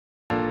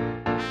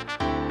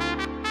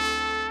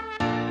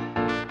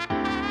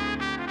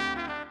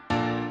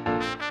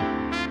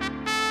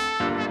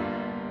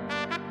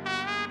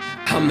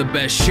I'm the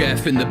best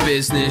chef in the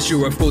business.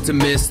 You're a fool to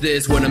miss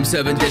this. When I'm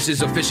serving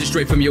dishes or fishes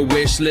straight from your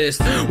wish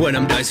list. When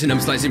I'm dicing,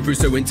 I'm slicing fruit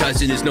so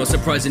enticing. It's not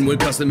surprising when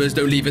customers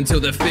don't leave until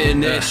they're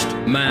finished.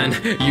 Man,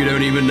 you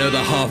don't even know the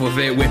half of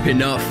it.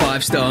 Whipping up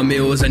 5-star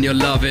meals and you're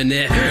loving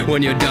it.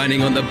 When you're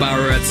dining on the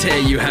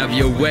Barate, you have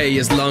your way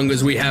as long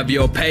as we have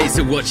your pay.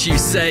 So what you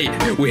say?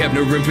 We have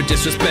no room for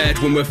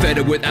disrespect. When we're fed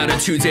up with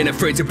attitudes, ain't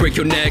afraid to break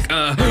your neck.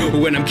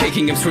 When I'm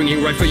kicking, I'm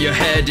swinging right for your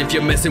head. If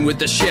you're messing with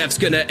the chef's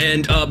gonna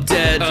end up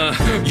dead.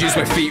 Use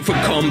my feet for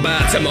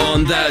combat, I'm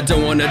on that.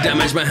 Don't wanna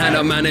damage my hand,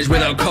 I manage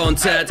without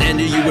contact.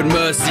 Enter you with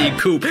mercy,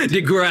 coupe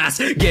de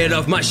grace. Get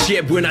off my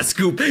ship when I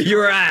scoop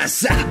your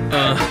ass.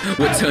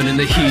 We're turning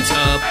the heat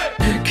up.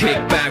 Kick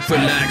back,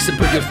 relax, and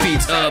put your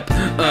feet up.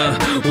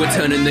 We're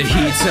turning the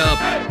heat up.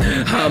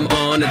 I'm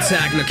on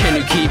attack, now can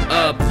you keep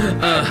up?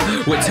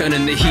 We're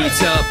turning the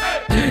heat up.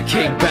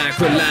 Kick back,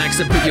 relax,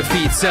 and put your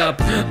feet up.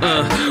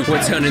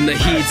 We're turning the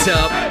heat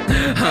up.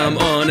 I'm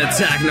on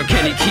attack, now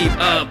can you keep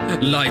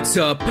up? Lights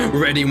up,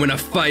 ready when a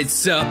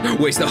fight's up.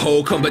 Waste the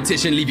whole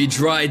competition, leave you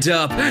dried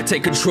up.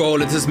 Take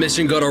control of this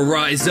mission, gotta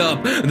rise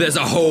up. There's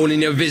a hole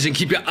in your vision,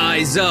 keep your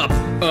eyes up.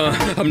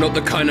 I'm not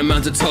the kind of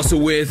man to tussle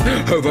with.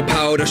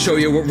 Overpowered, I'll show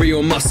you what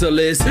real muscle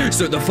is.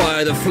 So the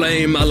fire, the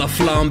flame, a la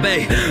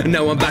flambe.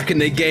 Now I'm back in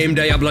the game,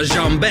 diable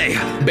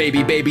jambe.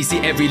 Baby, see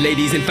every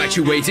lady's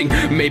infatuating.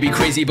 Maybe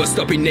crazy, but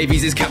stopping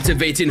navies is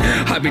captivating.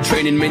 I've been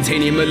training,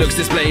 maintaining my looks,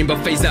 displaying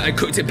buffets that I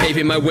cooked to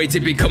paving my way to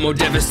become more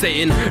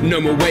devastating. No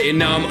more waiting,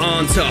 now I'm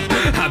on top.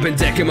 I've been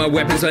decking my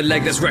weapons, my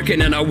leg that's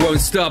wrecking, and I won't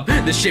stop.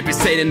 The ship is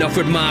sailing off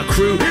with my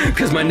crew,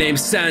 cause my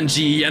name's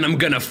SANJI, and I'm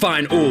gonna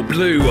find all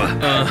blue.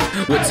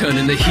 We're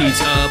turning the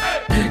heat up.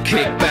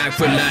 Kick back,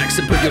 relax,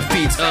 and put your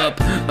feet up.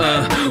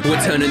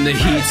 We're turning the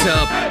heat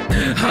up.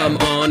 I'm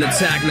on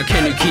attack, now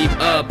can you keep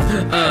up?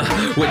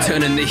 We're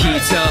turning the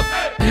heat up.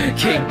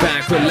 Kick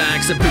back,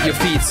 relax, and put your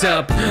feet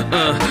up.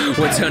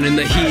 We're turning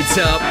the heat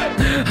up.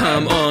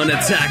 I'm on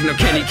attack, now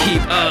can you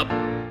keep up?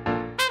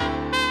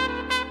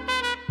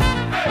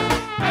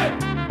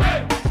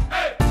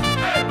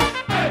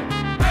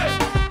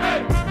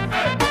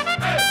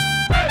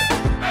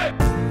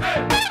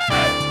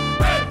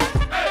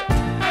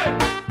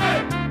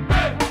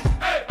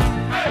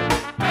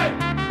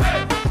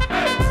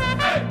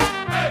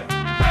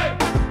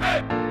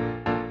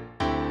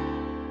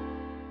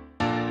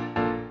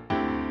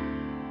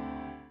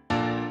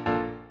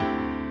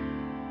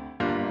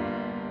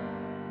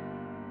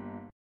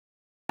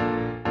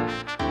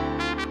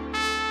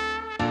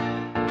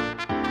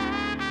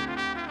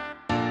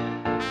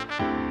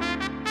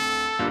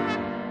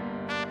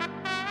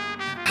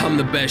 I'm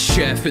the best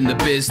chef in the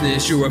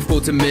business. You're a fool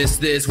to miss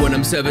this. When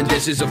I'm serving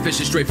dishes or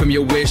fishes straight from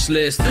your wish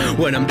list.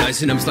 When I'm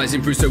dicing, I'm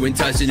slicing fruit so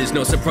enticing. It's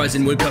not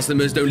surprising when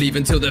customers don't leave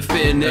until they're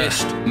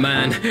finished.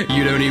 Man,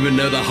 you don't even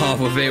know the half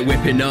of it.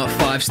 Whipping up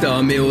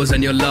 5-star meals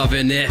and you're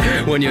loving it.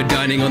 When you're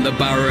dining on the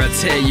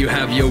Barate, you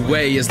have your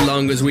way as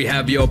long as we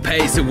have your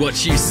pay. So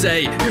what you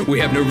say? We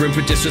have no room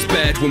for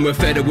disrespect. When we're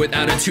fed up with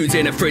attitudes,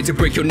 ain't afraid to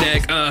break your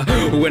neck.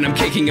 When I'm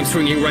kicking, I'm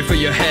swinging right for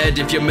your head.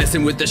 If you're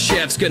messing with the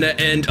chef's gonna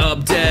end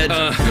up dead.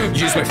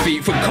 Use my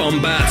feet for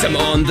combat, I'm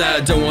on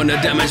that. Don't wanna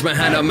damage my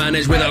hand, I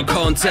manage without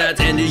contact.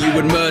 Enter you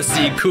with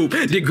mercy, coupe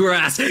de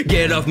grace.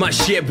 Get off my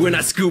ship when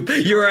I scoop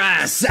your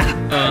ass.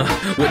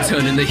 We're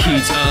turning the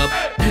heat up.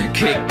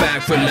 Kick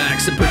back,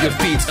 relax, and put your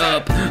feet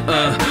up.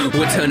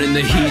 We're turning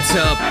the heat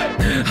up.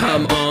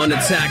 I'm on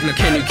attack, now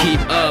can you keep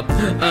up?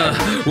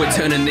 We're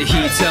turning the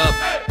heat up.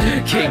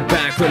 Kick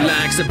back,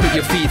 relax, and put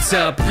your feet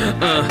up.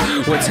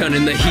 We're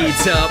turning the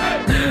heat up.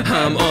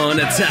 I'm on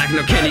attack,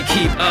 now can you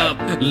keep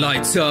up?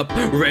 Lights up,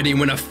 ready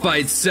when I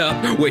fight's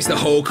up. Waste the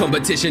whole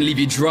competition, leave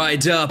you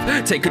dried up.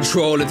 Take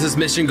control of this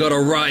mission, gotta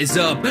rise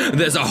up.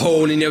 There's a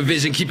hole in your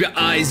vision, keep your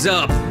eyes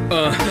up.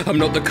 I'm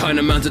not the kind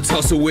of man to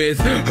tussle with.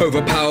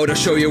 Overpowered, I'll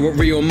show you what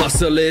real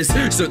muscle is.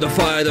 So the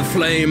fire, the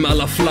flame, a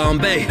la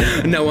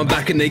flambe. Now I'm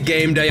back in the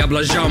game,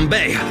 diable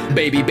jambe.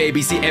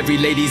 Baby, see every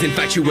lady's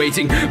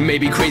infatuating.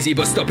 Maybe crazy,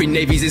 but stopping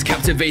navies is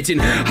captivating.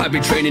 I've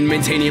been training,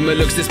 maintaining my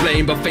looks,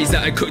 displaying buffets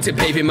that I cooked to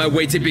paving my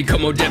way to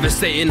become more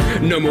devastating.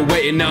 No more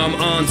waiting, now I'm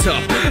on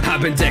top.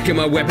 I've been decking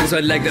my weapons, my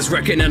leg that's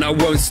wrecking, and I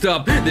won't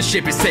stop. The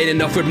ship is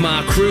sailing off with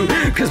my crew,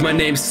 cause my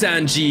name's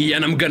SANJI,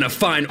 and I'm gonna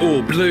find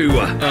all blue.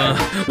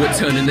 We're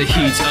turning the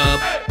heat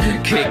up.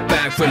 Kick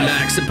back,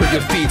 relax, and put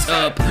your feet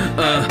up.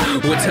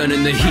 We're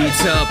turning the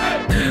heat up.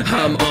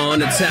 I'm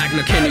on attack,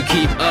 now can you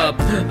keep up?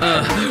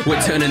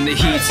 We're turning the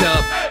heat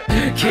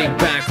up. Kick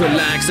back,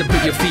 relax, and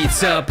put your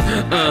feet up.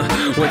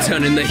 We're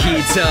turning the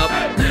heat up.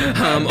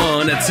 I'm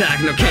on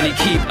attack, now can you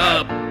keep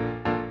up?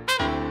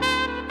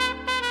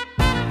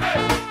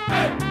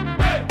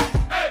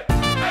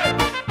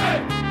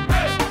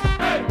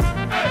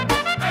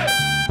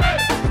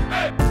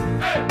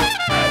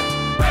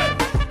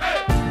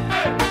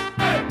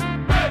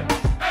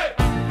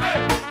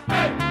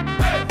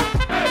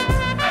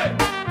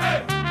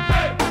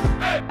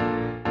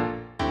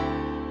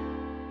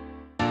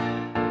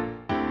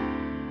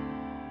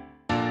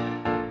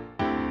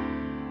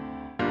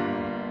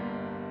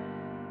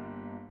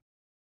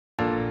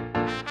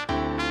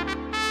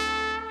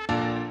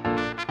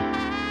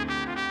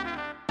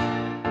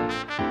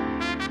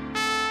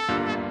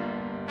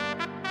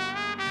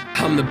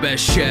 I'm the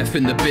best chef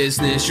in the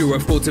business. You're a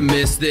fool to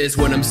miss this.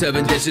 When I'm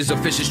serving dishes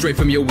of fishes straight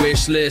from your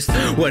wish list.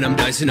 When I'm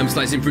dicing, I'm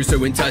slicing fruit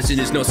so enticing.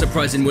 It's not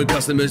surprising when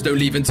customers don't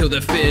leave until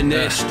they're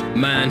finished.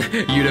 Man,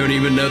 you don't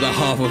even know the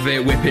half of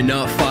it. Whipping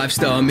up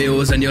 5-star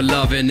meals and you're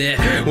loving it.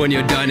 When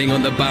you're dining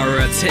on the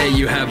Baratay,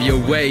 you have your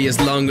way as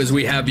long as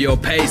we have your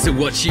pay. So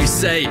what you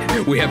say?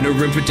 We have no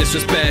room for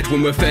disrespect.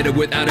 When we're fed up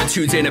with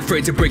attitudes, ain't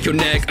afraid to break your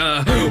neck.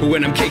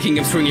 When I'm kicking,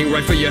 I'm swinging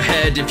right for your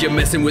head. If you're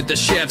messing with the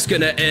chef's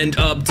gonna end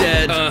up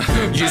dead.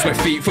 Use my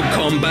feet for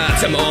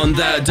combat, I'm on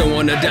that. Don't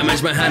wanna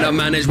damage my hand, I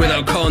manage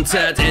without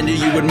contact. Ending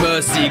you with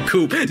mercy,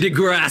 coupe de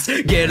grace.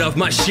 Get off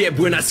my ship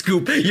when I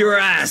scoop your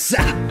ass.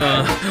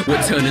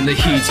 We're turning the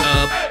heat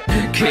up.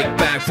 Kick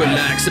back,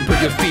 relax, and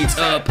put your feet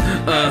up.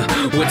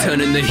 We're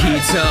turning the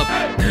heat up.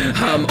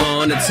 I'm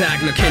on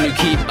attack, now can you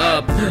keep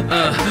up?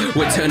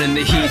 We're turning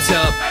the heat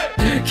up.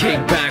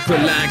 Kick back,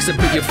 relax, and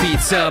put your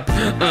feet up.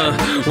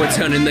 We're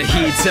turning the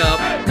heat up.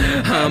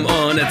 I'm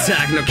on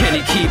attack, now can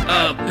you keep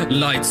up?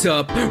 Lights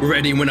up,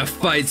 ready when I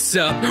fight's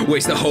up.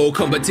 Waste the whole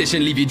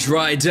competition, leave you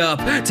dried up.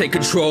 Take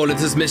control of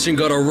this mission,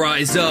 gotta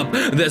rise up.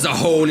 There's a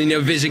hole in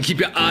your vision, keep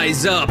your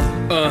eyes up.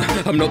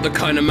 I'm not the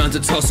kind of man to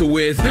tussle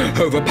with.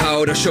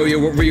 Overpowered, I'll show you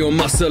what real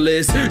muscle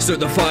is. So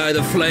the fire,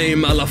 the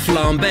flame, a la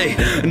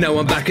flambe. Now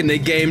I'm back in the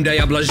game,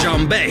 diable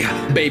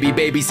jambe.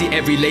 Baby, see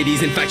every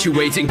lady's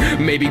infatuating.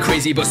 Maybe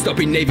crazy, but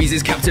stopping navies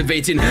is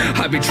captivating.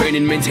 I've been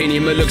training,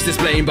 maintaining my looks,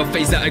 displaying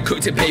buffets that I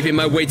cooked to paving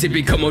my way to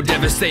become more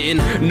devastating.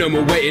 No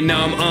more waiting,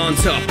 now I'm on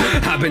top.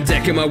 I've been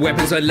decking my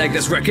weapons, I leg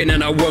that's wrecking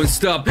and I won't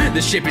stop.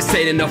 The ship is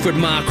sailing off with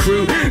my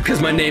crew,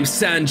 cause my name's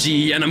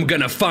SANJI and I'm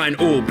gonna find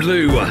all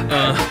blue.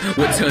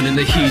 We're turning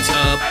the heat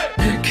up.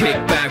 Kick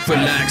back,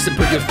 relax, and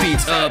put your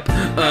feet up.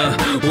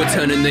 We're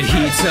turning the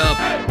heat up.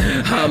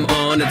 I'm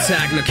on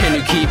attack, now can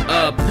you keep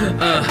up?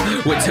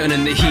 We're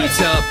turning the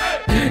heat up.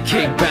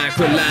 Kick back,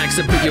 relax,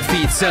 and put your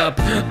feet up.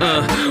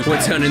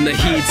 We're turning the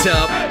heat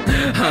up.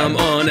 I'm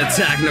on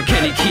attack, now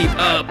can you keep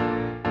up?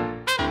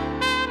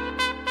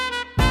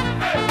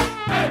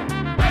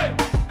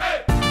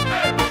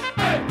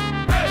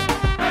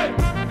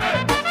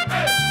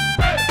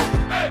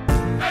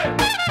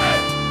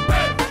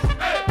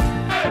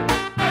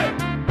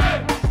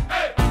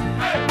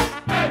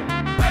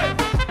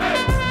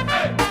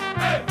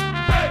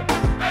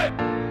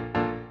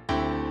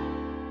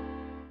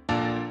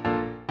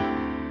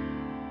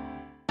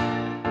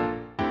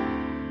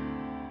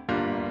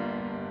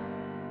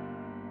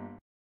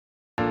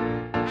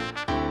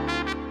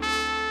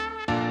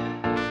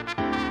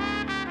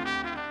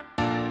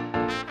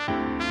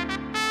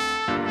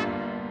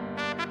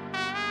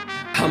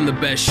 I'm the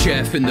best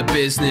chef in the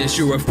business.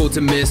 You're a fool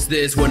to miss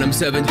this. When I'm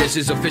serving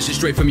dishes of fishes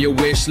straight from your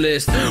wish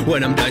list.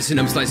 When I'm dicing,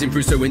 I'm slicing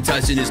fruit so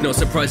enticing. It's not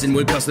surprising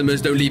when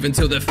customers don't leave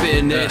until they're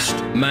finished.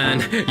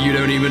 Man, you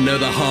don't even know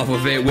the half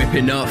of it.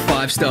 Whipping up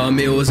 5-star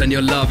meals and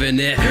you're loving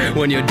it.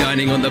 When you're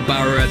dining on the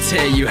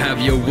Baratay, you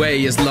have your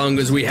way as long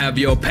as we have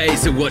your pay.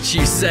 So what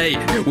you say?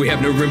 We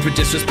have no room for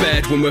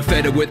disrespect. When we're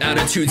fed up with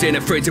attitudes, ain't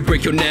afraid to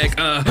break your neck.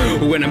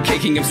 When I'm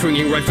kicking, I'm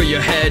swinging right for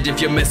your head.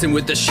 If you're messing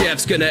with the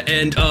chef's gonna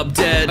end up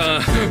dead.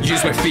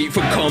 Use my feet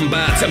for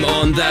combat, I'm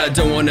on that.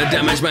 Don't wanna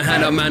damage my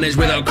hand, I manage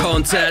without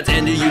contact.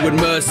 Ending you with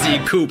mercy,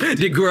 coupe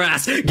de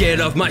grace. Get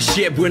off my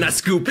ship when I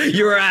scoop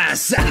your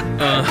ass.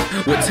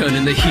 We're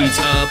turning the heat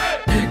up.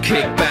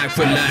 Kick back,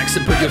 relax,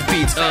 and put your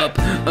feet up.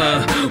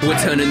 We're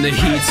turning the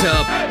heat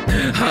up.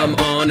 I'm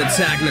on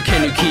attack, now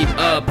can you keep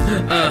up?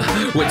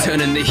 We're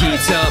turning the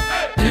heat up.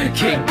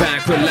 Kick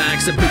back,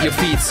 relax, and put your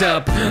feet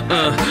up.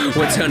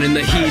 We're turning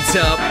the heat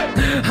up.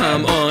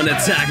 I'm on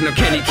attack, now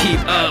can you keep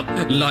up?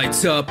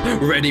 Lights up,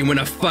 ready when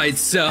I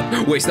fight's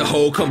up. Waste the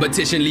whole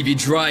competition, leave you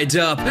dried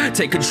up.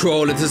 Take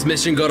control of this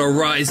mission, gotta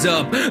rise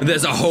up.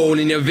 There's a hole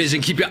in your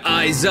vision, keep your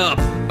eyes up.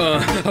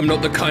 I'm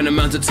not the kind of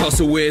man to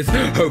tussle with.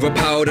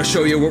 Overpowered, I'll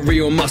show you what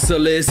real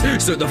muscle is.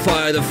 So the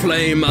fire, the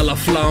flame, a la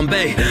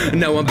flambe.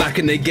 Now I'm back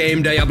in the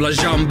game, diable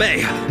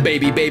jambe.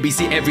 Baby,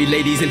 see every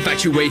lady's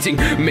infatuating.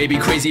 Maybe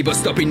crazy, but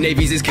stopping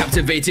navies is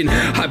captivating.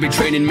 I've been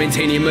training,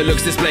 maintaining my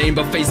looks, displaying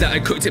buffets that I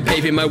cooked to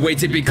paving my way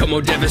to become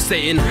more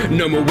devastating.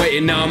 No more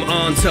waiting, now I'm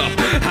on top.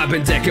 I've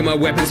been decking my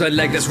weapons, I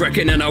leg that's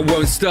wrecking and I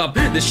won't stop.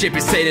 The ship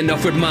is sailing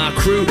off with my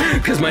crew,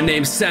 cause my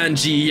name's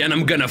SANJI and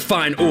I'm gonna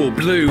find all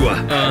blue.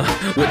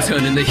 We're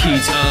turning the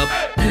heat up.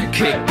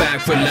 Kick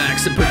back,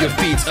 relax, and put your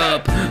feet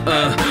up.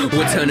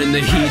 We're turning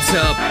the heat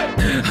up.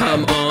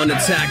 I'm on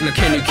attack, now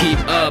can you keep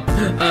up?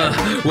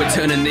 We're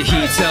turning the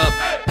heat up.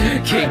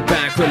 Kick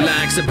back,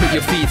 relax, and put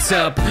your feet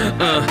up.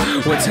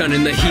 We're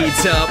turning the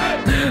heat up.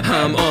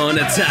 I'm on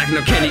attack,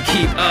 now can you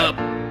keep up?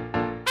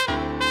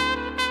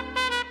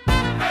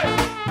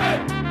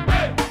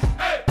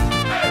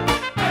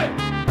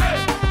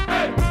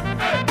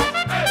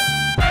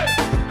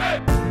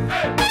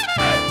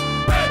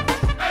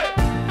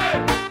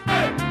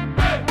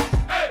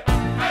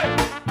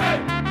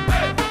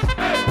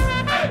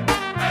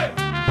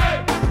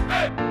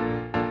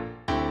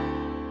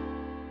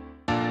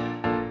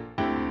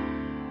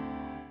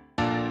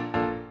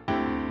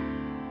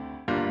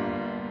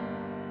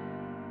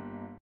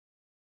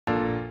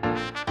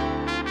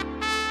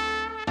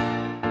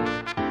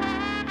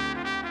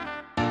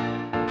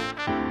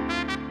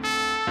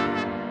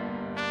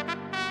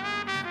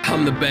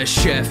 I'm the best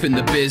chef in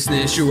the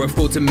business. You're a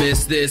fool to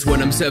miss this.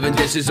 When I'm serving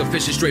dishes or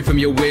fishes straight from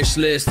your wish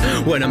list.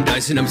 When I'm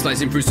dicing, I'm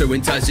slicing fruit so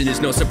enticing.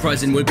 It's not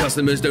surprising when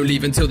customers don't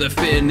leave until they're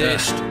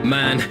finished.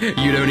 Man,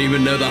 you don't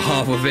even know the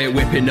half of it.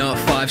 Whipping up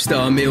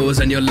 5-star meals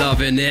and you're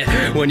loving it.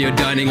 When you're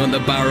dining on the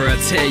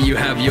Barate, you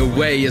have your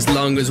way as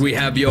long as we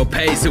have your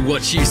pay. So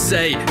what you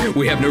say?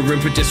 We have no room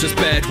for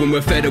disrespect. When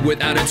we're fed up with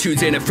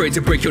attitudes, ain't afraid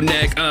to break your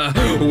neck.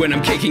 When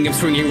I'm kicking, I'm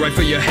swinging right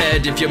for your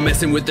head. If you're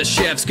messing with the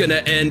chef's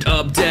gonna end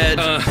up dead.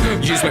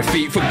 Use my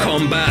feet for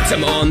combat,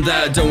 I'm on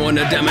that. Don't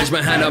wanna damage my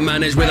hand, I'll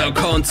manage without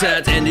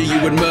contact. Ending you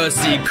with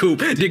mercy, coupe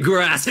de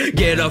grace.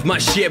 Get off my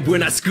ship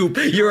when I scoop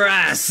your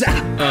ass.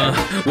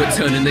 We're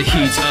turning the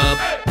heat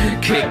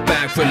up. Kick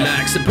back,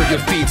 relax, and put your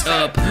feet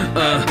up.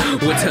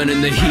 We're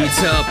turning the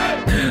heat up.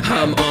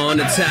 I'm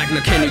on attack,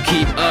 now can you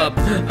keep up?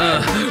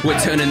 We're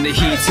turning the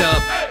heat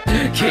up.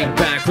 Kick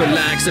back,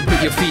 relax, and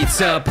put your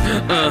feet up.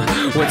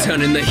 We're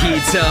turning the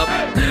heat up.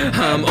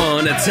 I'm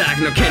on attack,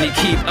 now can you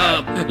keep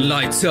up?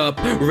 Lights up,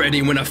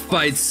 ready when I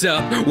fight's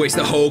up. Waste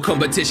the whole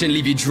competition,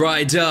 leave you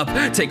dried up.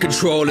 Take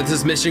control of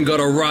this mission,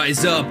 gotta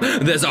rise up.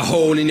 There's a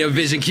hole in your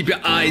vision, keep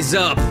your eyes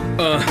up.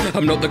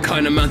 I'm not the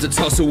kind of man to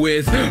tussle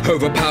with.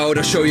 Overpowered,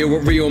 I'll show you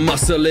what real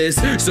muscle is.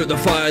 So the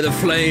fire, the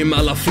flame,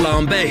 a la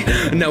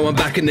flambe. Now I'm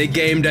back in the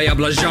game,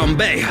 diable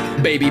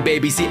jambe.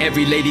 Baby, see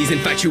every lady's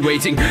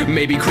infatuating.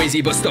 Maybe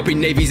crazy, but stopping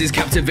navies is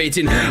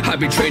captivating. I've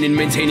been training,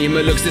 maintaining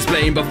my looks,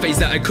 displaying buffets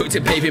that I cooked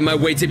to paving my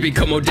way to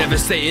become more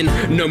devastating.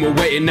 No more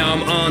waiting, now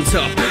I'm on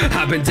top.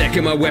 I've been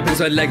decking my weapons,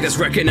 my leg that's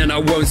wrecking, and I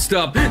won't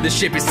stop. The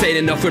ship is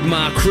sailing off with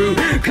my crew,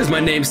 cause my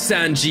name's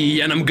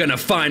SANJI, and I'm gonna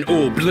find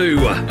all blue.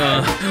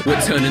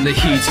 We're turning the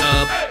heat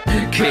up.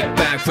 Kick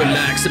back,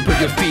 relax, and put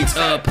your feet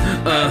up.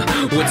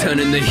 We're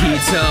turning the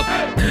heat up.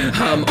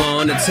 I'm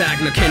on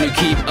attack, now can you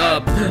keep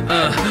up?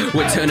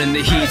 We're turning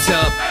the heat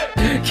up.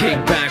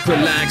 Kick back,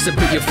 relax, and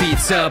put your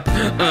feet up.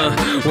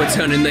 We're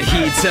turning the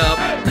heat up.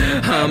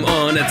 I'm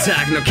on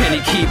attack, now can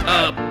you keep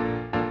up?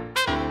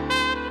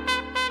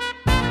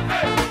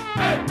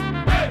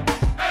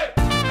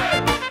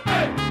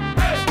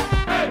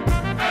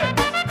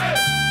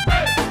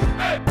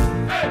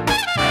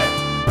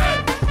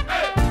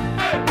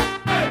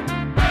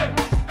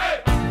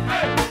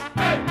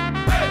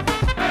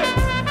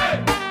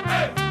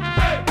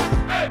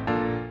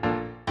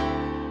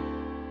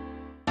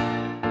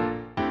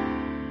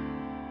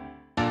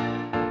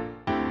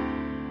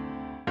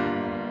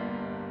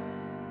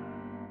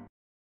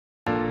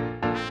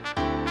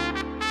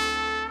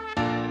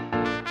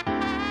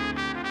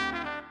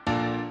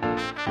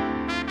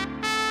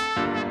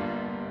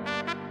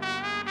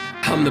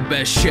 I'm the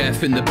best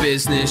chef in the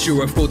business.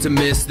 You're a fool to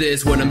miss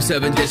this. When I'm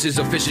serving dishes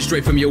or fishes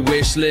straight from your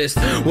wish list.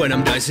 When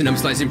I'm dicing, I'm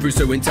slicing fruit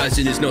so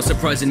enticing. It's not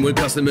surprising when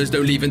customers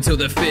don't leave until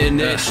they're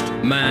finished.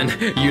 Man,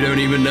 you don't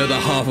even know the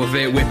half of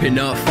it. Whipping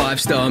up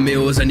 5-star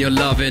meals and you're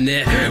loving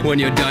it. When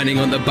you're dining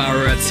on the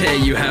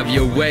Barate, you have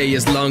your way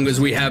as long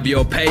as we have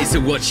your pay. So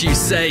what you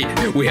say?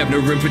 We have no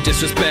room for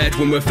disrespect.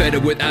 When we're fed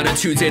up with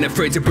attitudes, ain't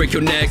afraid to break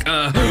your neck.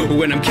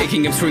 When I'm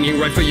kicking, I'm swinging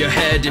right for your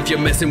head. If you're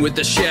messing with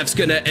the chef's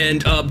gonna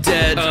end up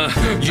dead.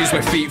 Use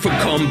my feet for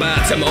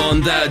combat, I'm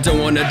on that. Don't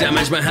wanna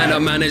damage my hand, I'll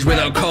manage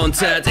without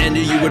contact.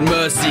 Ending you with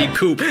mercy,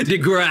 coupe de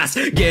grace.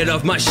 Get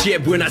off my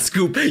ship when I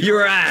scoop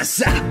your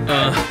ass.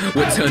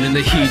 We're turning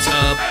the heat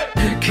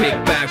up. Kick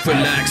back,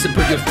 relax, and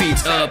put your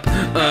feet up.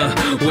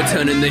 We're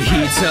turning the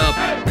heat up.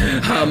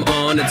 I'm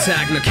on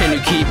attack, now can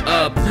you keep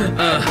up?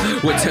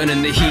 We're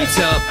turning the heat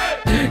up.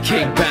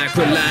 Kick back,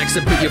 relax,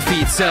 and put your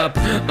feet up.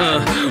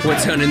 We're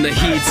turning the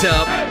heat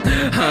up.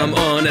 I'm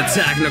on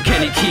attack, now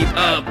can you keep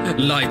up?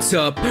 Lights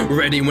up,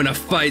 ready when I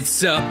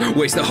fight's up.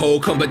 Waste the whole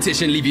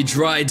competition, leave you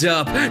dried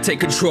up. Take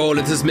control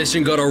of this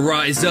mission, gotta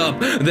rise up.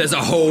 There's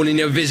a hole in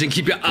your vision,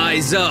 keep your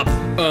eyes up.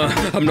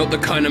 I'm not the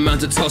kind of man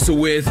to tussle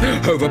with.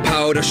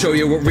 Overpowered, I'll show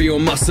you what real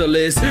muscle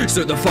is.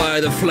 So the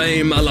fire, the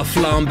flame, a la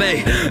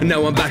flambe.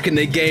 Now I'm back in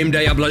the game,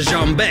 diable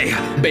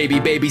jambe.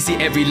 Baby, see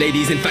every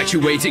lady's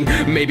infatuating.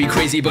 Maybe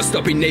crazy, but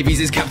stopping navies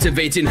is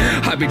captivating.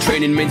 I've been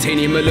training,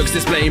 maintaining my looks,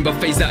 displaying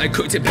buffets that I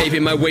cooked to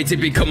paving my way to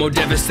become more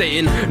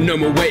devastating. No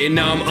more waiting,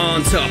 now I'm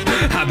on top.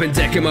 I've been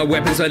decking my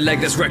weapons, my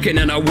leg that's wrecking,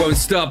 and I won't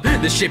stop.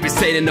 The ship is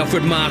sailing off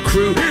with my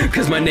crew,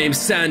 cause my name's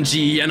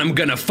SANJI, and I'm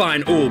gonna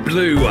find all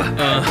blue.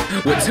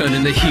 We're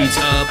turning the heat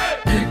up.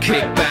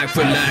 Kick back,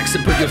 relax,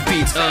 and put your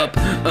feet up.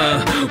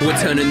 We're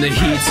turning the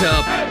heat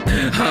up.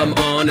 I'm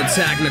on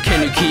attack, now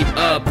can you keep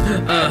up?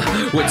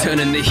 We're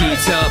turning the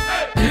heat up.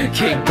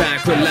 Kick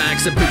back,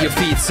 relax, and put your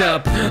feet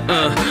up.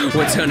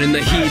 We're turning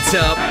the heat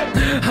up.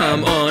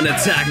 I'm on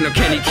attack, now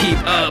can you keep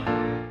up?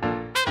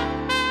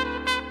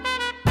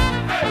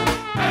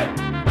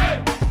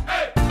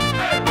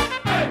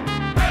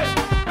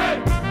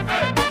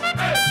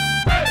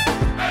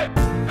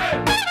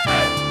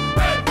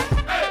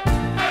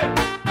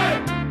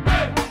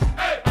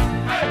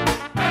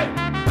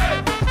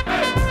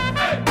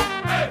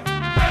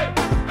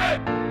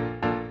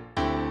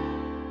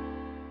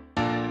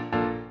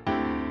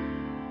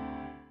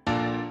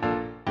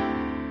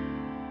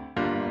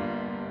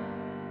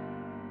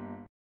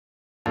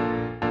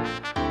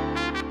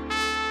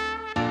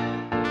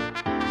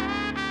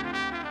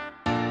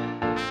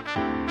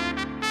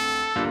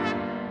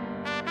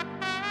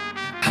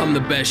 I'm the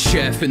best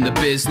chef in the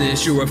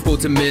business. You're a fool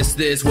to miss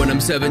this. When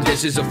I'm serving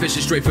dishes or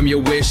fishes straight from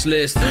your wish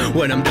list.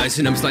 When I'm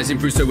dicing, I'm slicing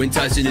fruit so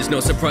enticing. It's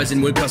not surprising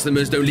when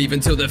customers don't leave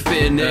until they're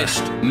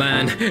finished.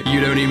 Man,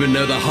 you don't even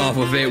know the half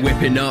of it.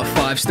 Whipping up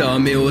 5-star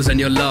meals and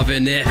you're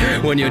loving it.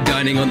 When you're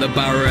dining on the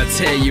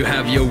Barate, you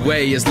have your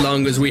way as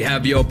long as we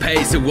have your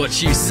pay. So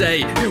what you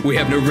say? We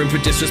have no room for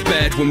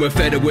disrespect. When we're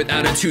fed up with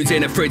attitudes,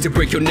 ain't afraid to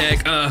break your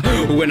neck.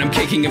 When I'm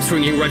kicking, I'm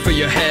swinging right for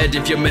your head.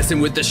 If you're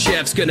messing with the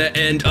chef's gonna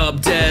end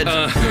up dead.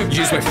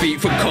 Use my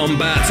feet for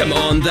combat, I'm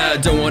on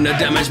that. Don't wanna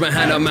damage my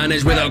hand, I'll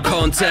manage without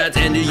contact.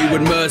 End you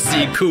with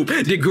mercy, coupe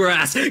de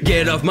grace.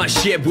 Get off my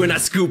ship when I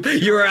scoop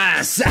your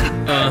ass.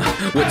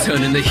 We're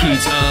turning the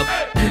heat up.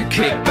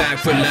 Kick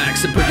back,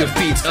 relax, and put your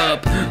feet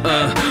up.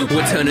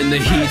 We're turning the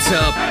heat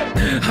up.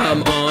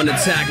 I'm on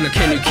attack, now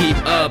can you keep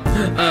up?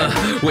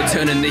 We're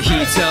turning the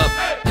heat up.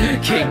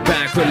 Kick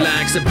back,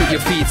 relax, and put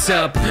your feet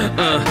up.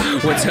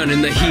 We're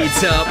turning the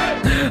heat up.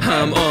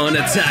 I'm on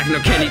attack,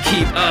 now can you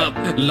keep up?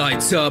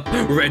 Lights up,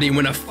 ready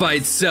when a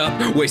fight's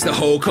up. Waste the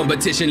whole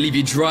competition, leave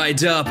you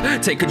dried up.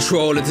 Take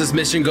control of this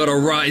mission, gotta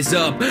rise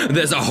up.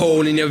 There's a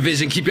hole in your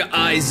vision, keep your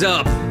eyes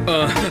up.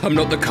 I'm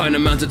not the kind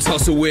of man to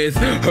tussle with.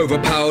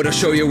 Overpowered, I'll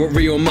show you what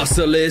real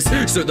muscle is.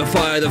 So the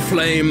fire, the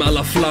flame, a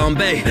la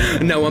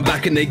flambe. Now I'm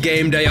back in the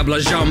game, diable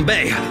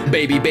jambe.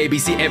 Baby,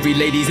 see every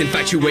lady's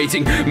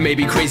infatuating.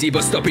 Maybe crazy,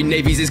 but stopping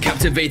navies is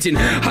captivating.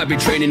 I've been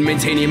training,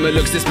 maintaining my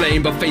looks,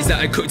 displaying buffets that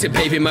I cook to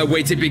paving my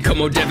way to become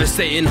more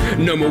devastating.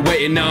 No more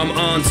waiting, now I'm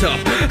on top.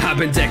 I've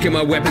been decking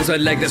my weapons, I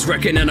leg that's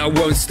wrecking and I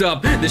won't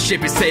stop. The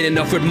ship is sailing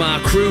off with my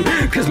crew,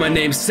 cause my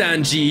name's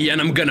SANJI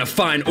and I'm gonna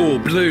find all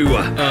blue.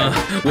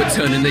 We're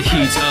turning the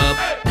heat up.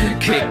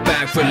 Kick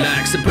back,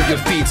 relax, and put your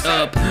feet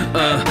up.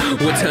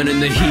 We're turning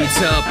the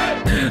heat up.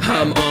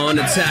 I'm on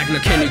attack, now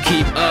can you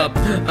keep up?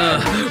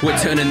 We're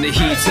turning the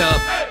heat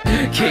up.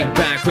 Kick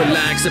back,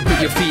 relax, and put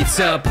your feet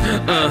up.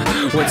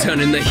 We're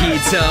turning the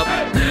heat up.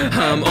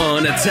 I'm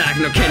on attack,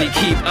 now can you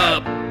keep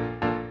up?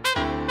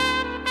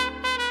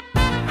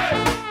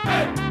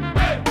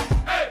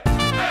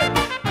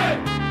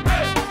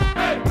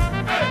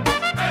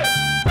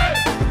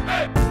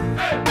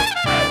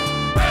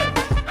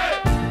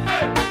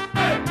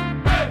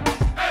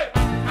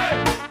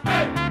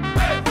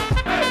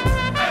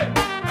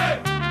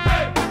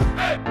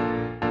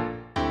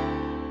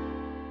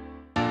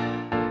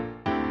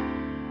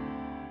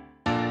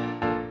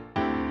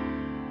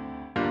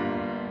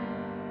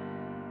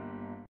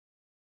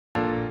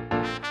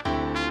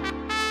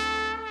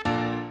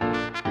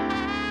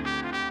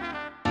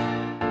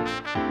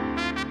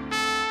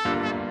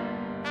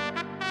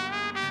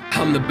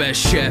 I'm the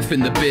best chef in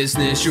the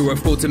business. You're a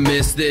fool to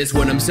miss this.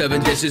 When I'm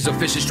serving dishes or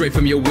fishes straight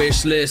from your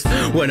wish list.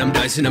 When I'm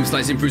dicing, I'm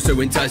slicing fruit so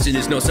enticing.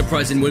 It's not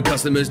surprising when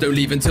customers don't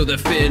leave until they're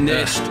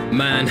finished.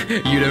 Man,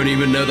 you don't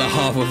even know the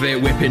half of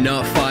it. Whipping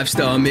up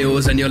 5-star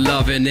meals and you're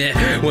loving it.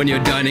 When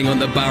you're dining on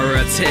the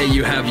Barate,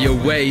 you have your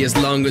way as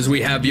long as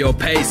we have your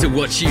pay. So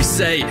what you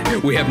say?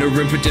 We have no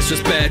room for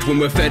disrespect. When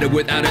we're fed up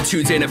with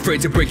attitudes, ain't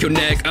afraid to break your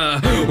neck.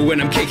 When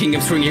I'm kicking,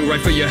 I'm swinging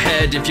right for your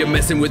head. If you're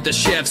messing with the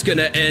chef's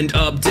gonna end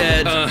up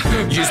dead.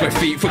 Use my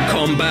feet for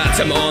combat,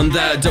 I'm on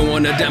that. Don't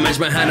wanna damage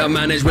my hand, I'll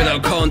manage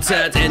without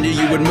contact. End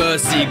you with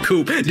mercy,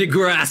 coupe de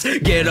grace.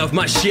 Get off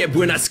my ship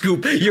when I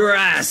scoop your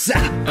ass.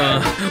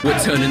 We're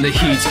turning the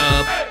heat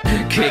up.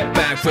 Kick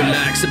back,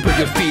 relax, and put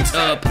your feet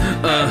up.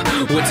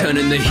 We're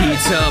turning the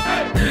heat up.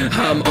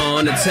 I'm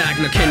on attack,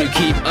 now can you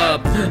keep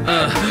up?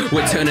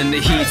 We're turning the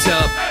heat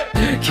up.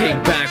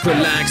 Kick back,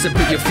 relax, and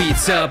put your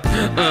feet up.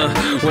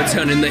 We're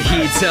turning the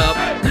heat up.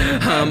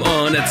 I'm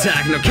on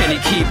attack, now can you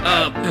keep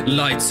up?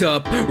 Lights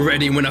up,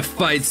 ready when a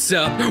fight's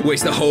up.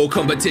 Waste the whole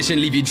competition,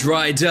 leave you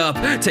dried up.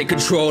 Take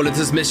control of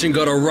this mission,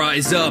 gotta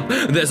rise up.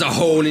 There's a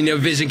hole in your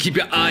vision, keep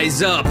your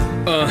eyes up.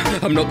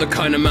 I'm not the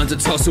kind of man to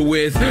tussle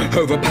with.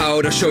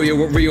 Overpowered, I'll show you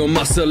what real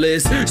muscle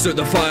is. So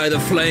the fire, the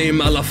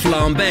flame, a la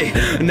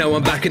flambe. Now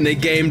I'm back in the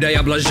game,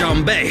 diable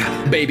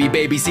jambe.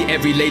 Baby, see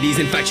every lady's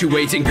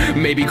infatuating.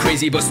 Maybe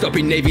crazy, but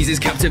stopping navies is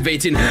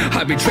captivating.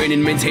 I've been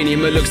training,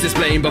 maintaining my looks,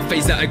 displaying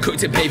buffets that I cook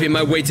to paving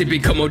my way to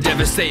become more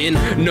devastating.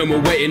 No more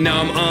waiting,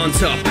 now I'm on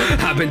top.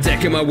 I've been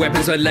decking my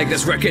weapons, I leg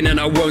that's wrecking and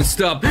I won't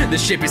stop. The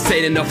ship is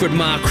sailing off with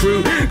my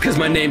crew, cause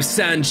my name's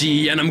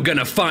SANJI and I'm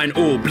gonna find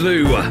all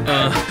blue.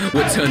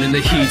 We're turning the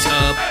heat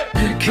up.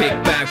 Kick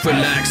back,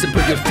 relax, and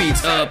put your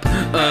feet up.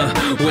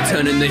 We're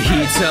turning the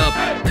heat up.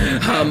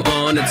 I'm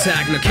on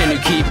attack, now can you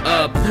keep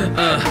up?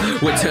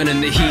 We're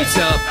turning the heat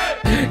up.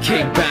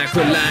 Kick back,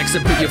 relax,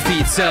 and put your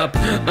feet up.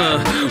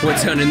 We're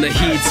turning the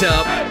heat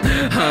up.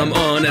 I'm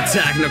on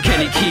attack, now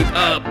can you keep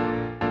up?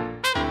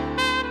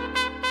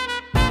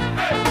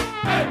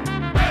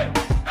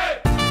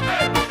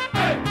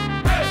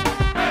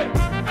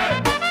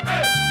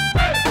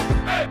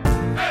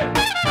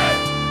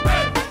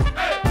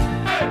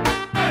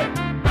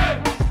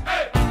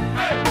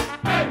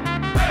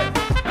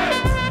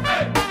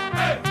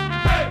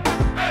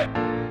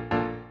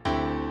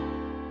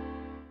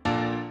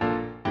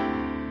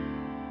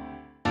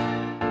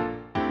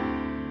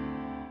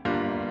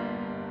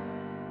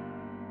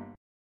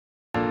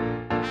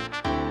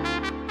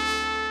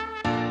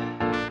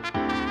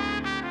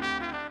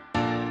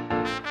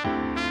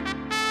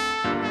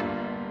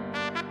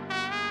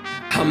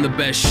 I'm the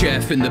best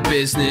chef in the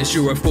business.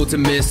 You're a fool to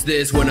miss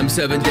this. When I'm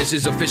serving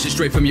dishes or fishes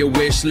straight from your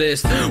wish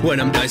list. When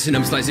I'm dicing,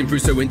 I'm slicing through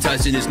so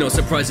enticing. It's not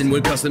surprising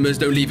when customers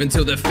don't leave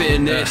until they're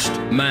finished.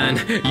 Man,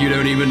 you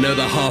don't even know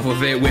the half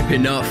of it.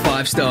 Whipping up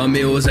 5-star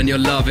meals and you're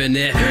loving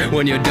it.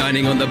 When you're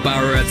dining on the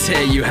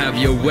Barate, you have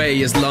your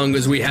way as long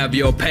as we have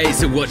your pay.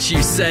 So what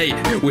you say?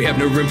 We have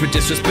no room for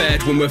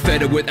disrespect. When we're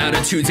fed up with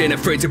attitudes, ain't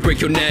afraid to break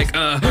your neck.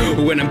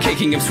 When I'm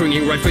kicking, I'm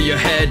swinging right for your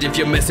head. If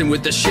you're messing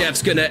with the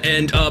chef's gonna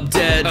end up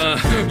dead.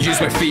 Use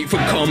my feet for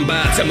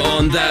combat, I'm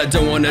on that.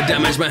 Don't wanna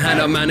damage my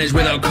hand, I manage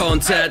without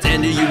contact.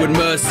 End you with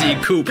mercy,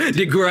 coupe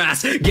de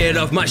grace. Get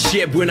off my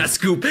ship when I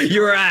scoop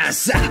your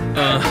ass.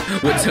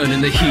 We're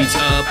turning the heat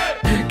up.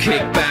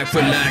 Kick back,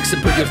 relax,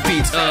 and put your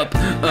feet up.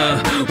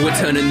 We're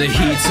turning the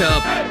heat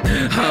up.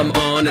 I'm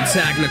on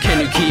attack, now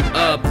can you keep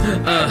up?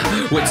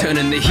 We're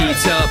turning the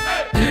heat up.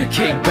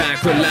 Kick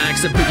back,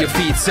 relax, and put your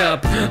feet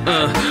up.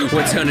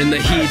 We're turning the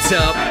heat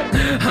up.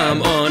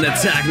 I'm on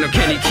attack, now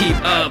can you keep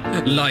up?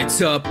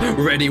 Lights up,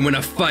 ready when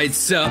a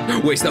fight's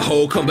up. Waste the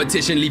whole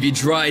competition, leave you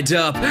dried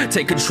up.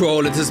 Take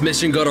control of this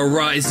mission, gotta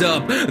rise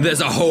up.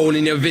 There's a hole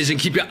in your vision,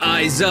 keep your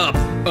eyes up.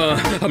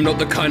 I'm not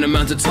the kind of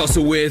man to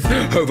tussle with.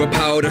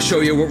 Overpowered, I'll show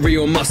you what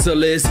real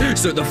muscle is.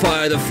 Stoke the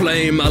fire, the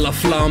flame, a la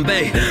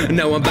flambe.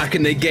 Now I'm back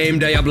in the game,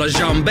 diabla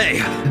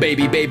jambe.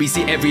 Baby,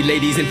 see every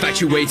lady's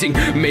infatuating.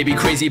 Maybe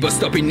crazy, but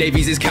stopping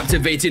navies is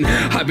captivating.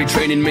 I've been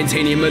training,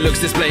 maintaining my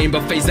looks, displaying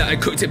buffets that I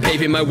cooked and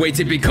paving my way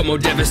to become more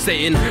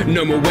devastating.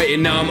 No more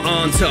waiting, now I'm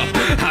on top.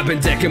 I've been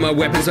decking my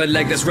weapons, I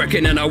leg that's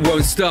wrecking and I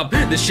won't stop.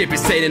 The ship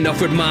is sailing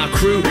off with my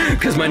crew,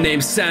 cause my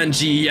name's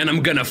SANJI and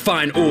I'm gonna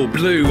find all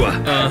blue.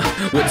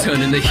 We're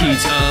turning the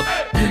heat up.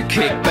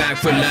 Kick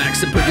back,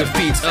 relax, and put your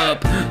feet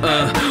up.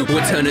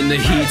 We're turning the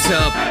heat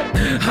up.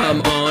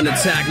 I'm on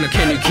attack, now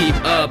can you keep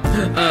up?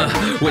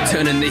 We're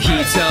turning the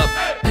heat up.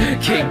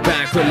 Kick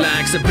back,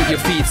 relax, and put your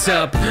feet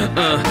up.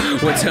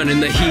 We're turning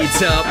the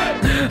heat up.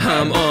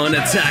 I'm on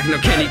attack, now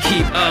can you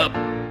keep up?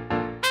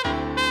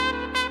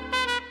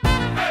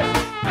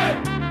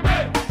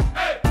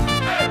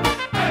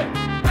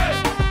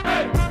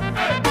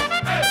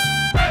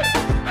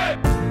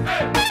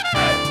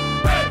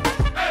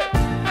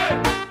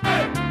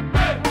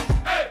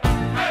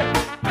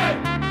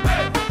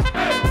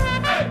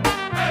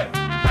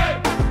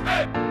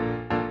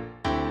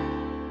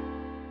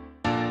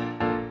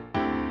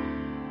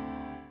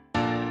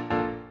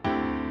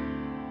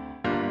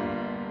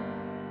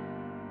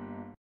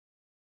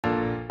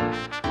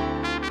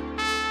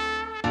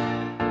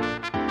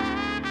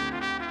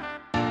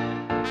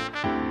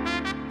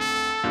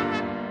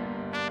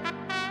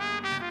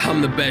 I'm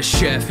the best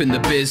chef in the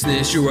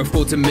business. You're a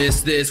fool to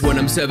miss this. When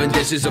I'm serving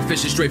dishes or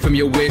fishes straight from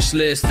your wish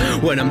list.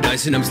 When I'm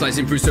dicing, I'm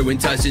slicing through so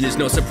enticing. It's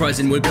not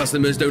surprising when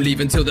customers don't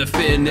leave until they're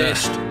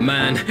finished.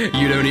 Man,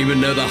 you don't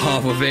even know the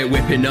half of it.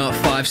 Whipping up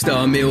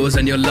 5-star meals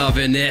and you're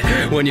loving it.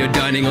 When you're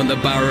dining on the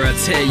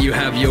Barate, you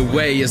have your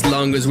way as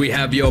long as we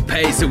have your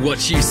pay. So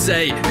what you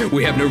say?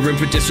 We have no room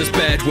for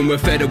disrespect. When we're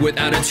fed up with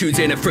attitudes,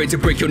 ain't afraid to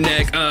break your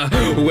neck.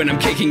 When I'm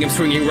kicking, I'm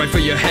swinging right for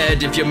your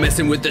head. If you're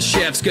messing with the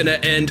chef's gonna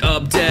end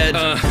up dead.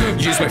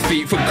 Use my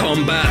feet for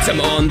combat,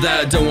 I'm on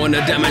that. Don't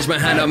wanna damage my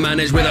hand, I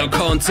manage without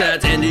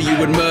contact. End you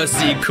with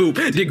mercy, coupe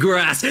de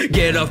grace.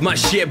 Get off my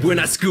ship when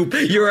I scoop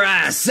your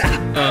ass.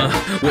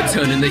 We're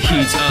turning the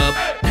heat up.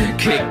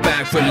 Kick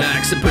back,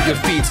 relax, and put your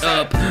feet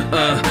up.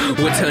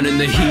 We're turning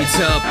the heat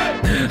up.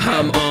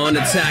 I'm on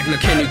attack, now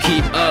can you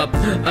keep up?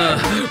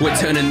 We're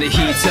turning the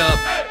heat up.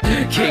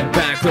 Kick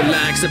back,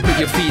 relax, and put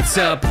your feet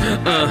up.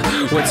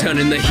 We're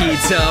turning the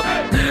heat up.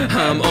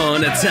 I'm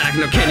on attack,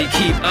 now can you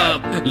keep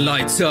up?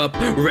 Lights up,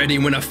 ready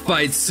when a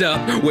fight's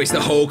up. Waste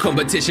the whole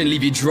competition,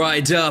 leave you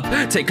dried up.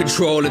 Take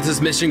control of this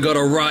mission,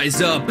 gotta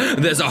rise up.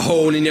 There's a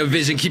hole in your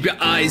vision, keep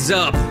your eyes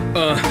up.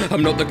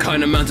 I'm not the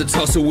kind of man to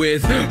tussle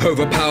with.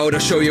 Overpowered, I'll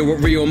show you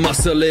what real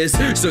muscle is.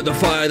 Stoke the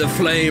fire, the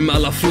flame, a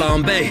la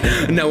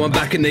flambe. Now I'm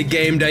back in the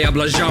game,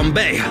 diabla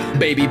jambe.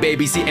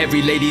 Baby, see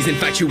every lady's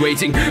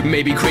infatuating.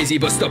 Maybe crazy,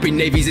 but stopping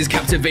navies is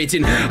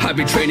captivating. I've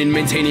been training,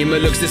 maintaining my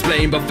looks,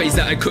 displaying buffets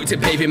that I cooked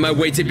and paving my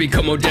way to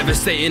become more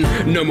devastating.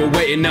 No more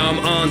waiting, now I'm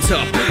on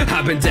top.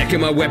 I've been decking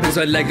my weapons,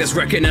 I leg that's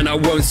wrecking and I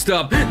won't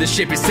stop. The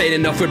ship is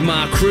sailing off with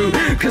my crew,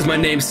 cause my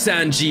name's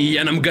SANJI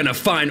and I'm gonna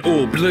find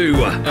all blue.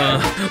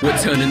 We're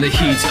turning the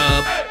heat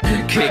up.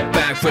 Kick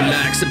back,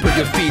 relax, and put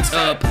your feet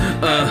up.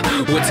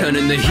 We're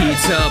turning the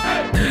heat up.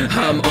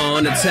 I'm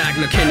on attack,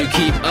 now can you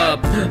keep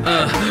up?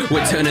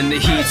 We're turning the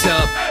heat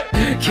up.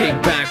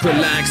 Kick back,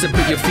 relax, and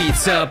put your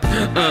feet up.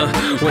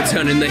 We're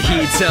turning the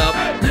heat up.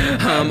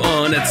 I'm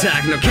on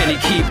attack, now can you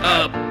keep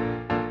up?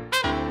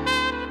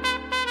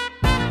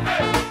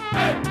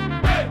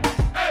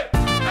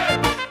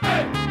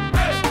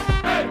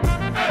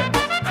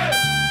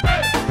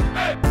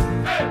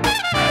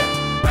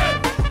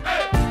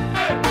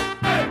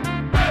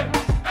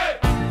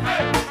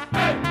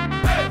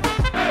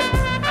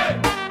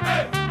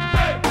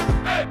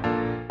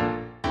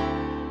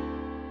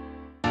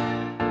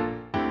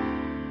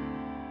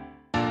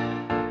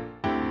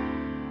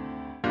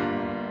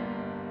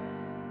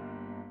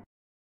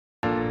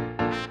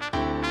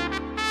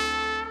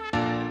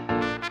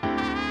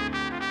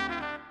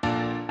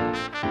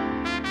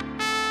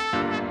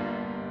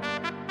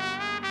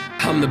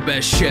 I'm the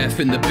best chef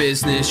in the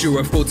business.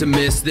 You're a fool to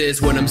miss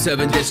this. When I'm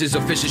serving dishes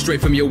or fishes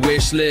straight from your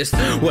wish list.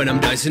 When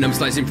I'm dicing, I'm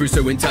slicing through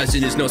so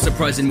enticing. It's not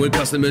surprising when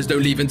customers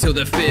don't leave until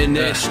they're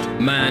finished.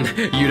 Man,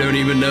 you don't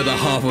even know the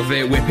half of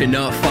it. Whipping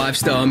up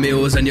 5-star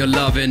meals and you're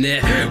loving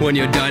it. When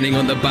you're dining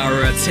on the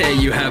Barate,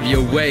 you have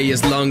your way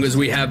as long as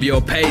we have your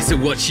pay. So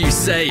what you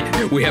say?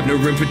 We have no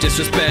room for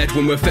disrespect.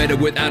 When we're fed up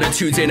with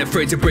attitudes, ain't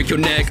afraid to break your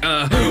neck.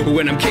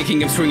 When I'm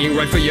kicking, I'm swinging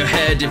right for your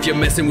head. If you're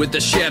messing with the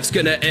chef's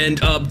gonna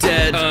end up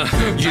dead.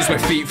 Use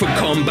my feet for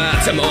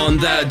combat, I'm on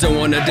that. Don't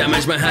wanna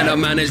damage my hand, I'll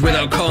manage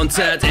without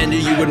contact. End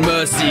you with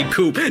mercy,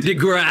 coupe de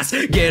grace.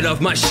 Get off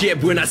my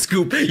ship when I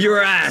scoop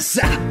your ass.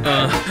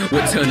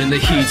 We're turning the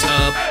heat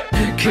up.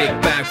 Kick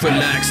back,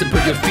 relax, and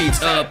put your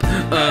feet up.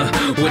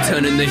 We're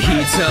turning the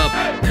heat up.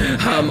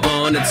 I'm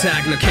on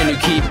attack, now can you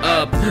keep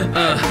up?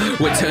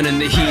 We're turning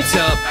the heat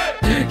up.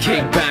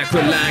 Kick back,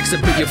 relax,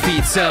 and put your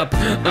feet up.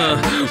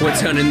 We're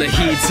turning the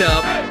heat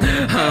up.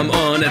 I'm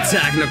on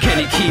attack, now can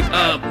you keep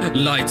up?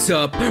 Lights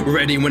up,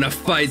 ready when a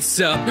fight's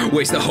up.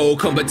 Waste the whole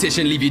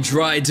competition, leave you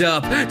dried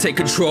up. Take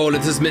control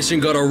of this mission,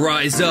 gotta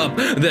rise up.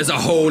 There's a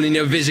hole in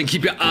your vision,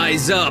 keep your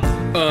eyes up.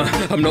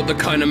 I'm not the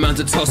kind of man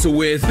to tussle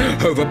with.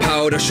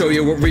 Overpowered, I'll show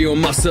you what real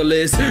muscle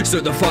is. So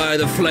the fire,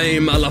 the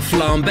flame, a la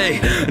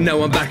flambe.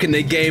 Now I'm back in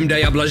the game,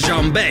 diable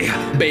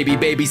jambe.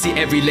 Baby, see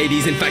every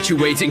lady's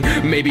infatuating.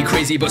 Maybe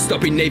crazy, but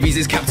stopping navies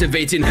is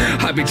captivating.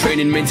 I've been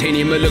training,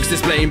 maintaining my looks,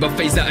 displaying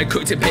buffets that I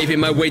cooked to paving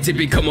my way to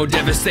become more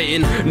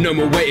devastating. No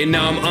more waiting,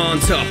 now I'm on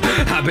top.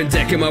 I've been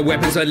decking my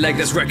weapons, I leg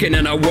that's wrecking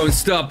and I won't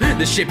stop.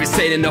 The ship is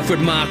sailing off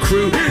with my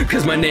crew,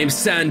 cause my name's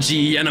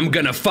SANJI and I'm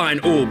gonna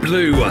find all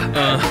blue.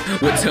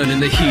 We're turning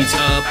the heat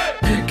up.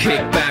 Kick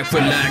back,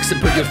 relax,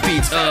 and put your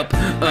feet up.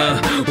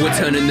 We're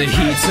turning the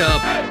heat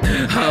up.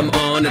 I'm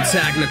on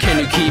attack, now can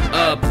you keep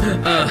up?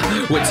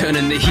 We're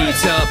turning the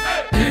heat up.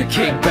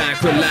 Kick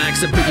back,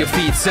 relax, and put your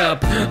feet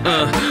up.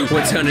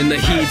 We're turning the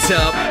heat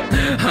up.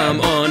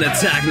 I'm on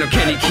attack, now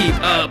can you keep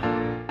up?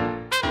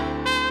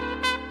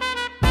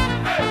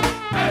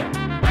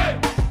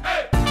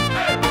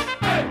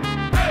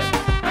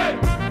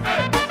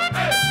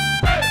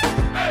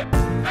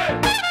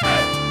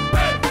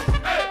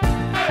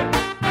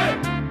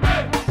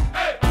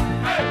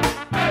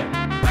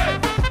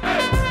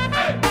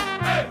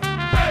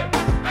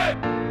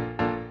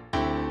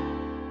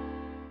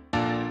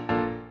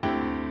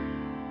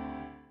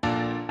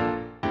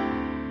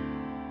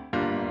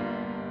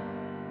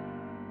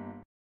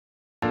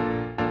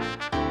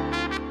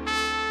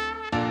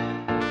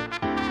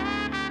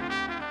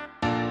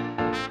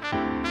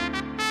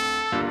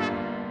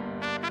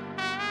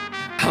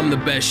 I'm the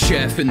best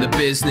chef in the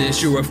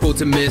business. You're a fool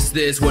to miss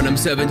this. When I'm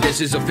serving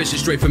dishes or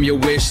fishes straight from your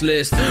wish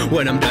list.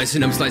 When I'm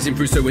dicing, I'm slicing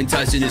through so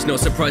enticing. It's not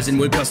surprising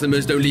when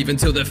customers don't leave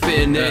until they're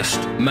finished.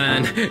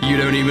 Man, you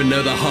don't even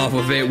know the half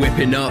of it.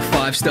 Whipping up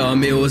 5-star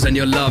meals and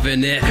you're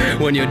loving it.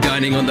 When you're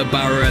dining on the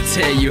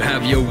Barate, you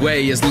have your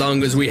way as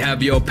long as we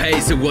have your pay.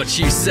 So what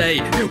you say?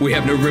 We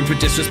have no room for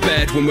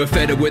disrespect. When we're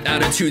fed up with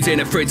attitudes,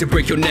 ain't afraid to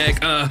break your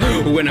neck.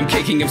 When I'm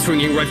kicking, I'm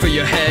swinging right for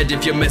your head.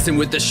 If you're messing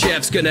with the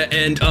chef's gonna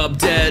end up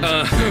dead.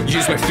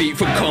 Use my feet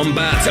for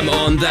combat, I'm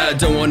on that.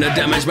 Don't wanna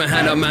damage my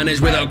hand, I'll manage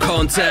without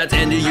contact.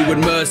 End you with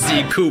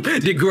mercy, coupe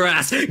de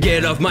grace.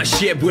 Get off my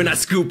ship when I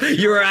scoop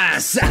your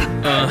ass.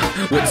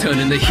 We're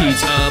turning the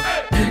heat up.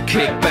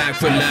 Kick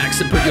back,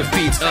 relax, and put your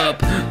feet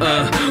up.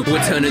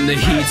 We're turning the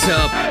heat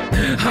up.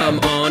 I'm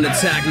on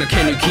attack, now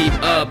can you keep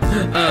up?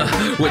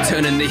 We're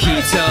turning the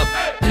heat up.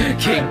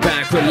 Kick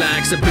back,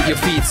 relax, and put your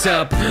feet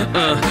up.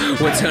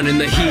 We're turning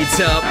the heat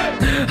up.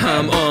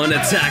 I'm on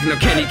attack, now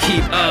can you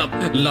keep up?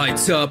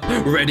 Lights up,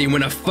 ready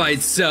when a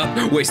fight's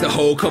up. Waste the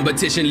whole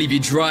competition, leave you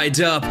dried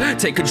up.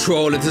 Take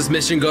control of this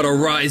mission, gotta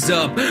rise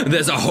up.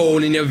 There's a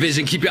hole in your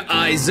vision, keep your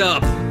eyes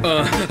up.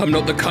 I'm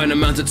not the kind of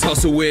man to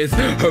tussle with.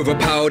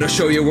 Overpowered, I'll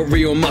show you what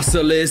real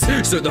muscle is.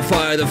 So the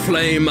fire, the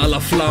flame, a la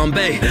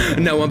flambe.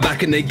 Now I'm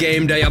back in the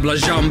game, diable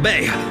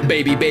jambe.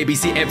 Baby,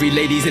 see every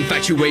lady's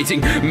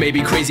infatuating.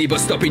 Maybe crazy, but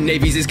stopping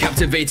navies is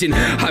captivating.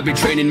 I've been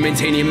training,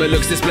 maintaining my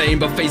looks, displaying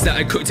buffets that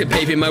I cooked to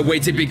paving my way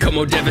to become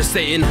more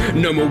devastating.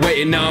 No more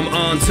waiting, now I'm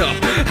on top.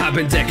 I've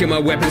been decking my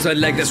weapons, I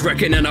leg that's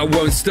wrecking and I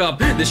won't stop.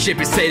 The ship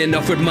is sailing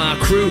off with my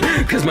crew,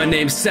 cause my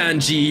name's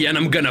SANJI and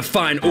I'm gonna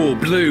find all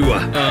blue.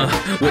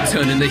 We're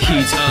turning the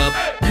heat up.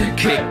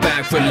 Kick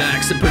back,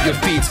 relax, and put your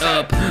feet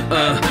up.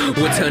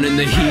 We're turning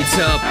the heat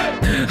up.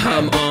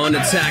 I'm on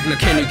attack, now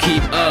can you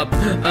keep up?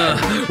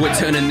 We're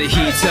turning the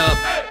heat up.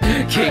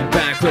 Kick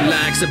back,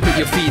 relax, and put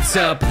your feet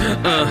up.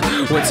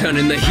 We're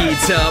turning the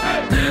heat up.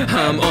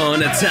 I'm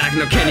on attack,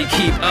 now can you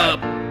keep up?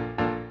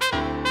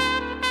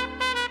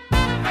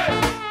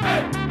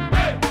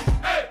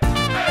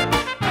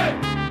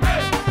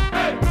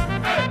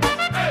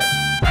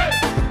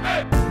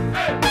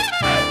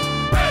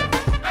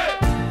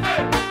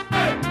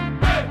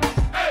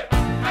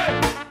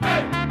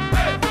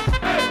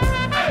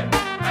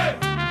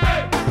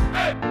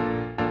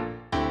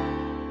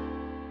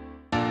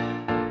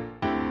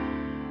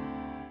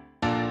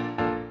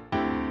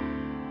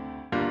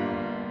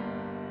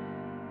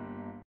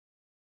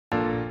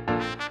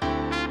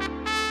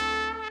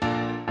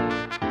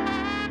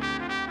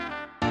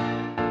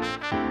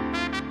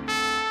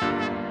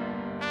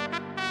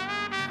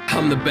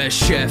 I'm the best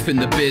chef in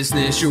the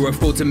business. You're a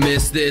fool to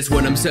miss this.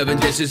 When I'm serving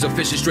dishes or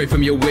fishes straight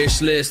from your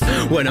wish list.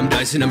 When I'm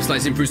dicing, I'm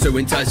slicing through so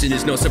enticing.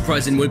 It's not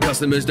surprising when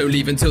customers don't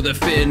leave until they're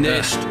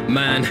finished.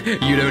 Man,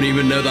 you don't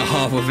even know the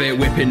half of it.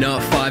 Whipping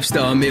up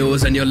 5-star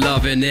meals and you're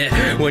loving it.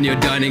 When you're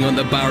dining on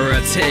the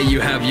Barate,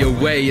 you have your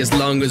way as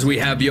long as we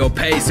have your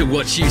pay. So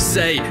what you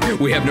say?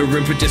 We have no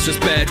room for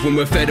disrespect. When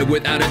we're fed up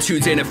with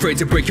attitudes, ain't afraid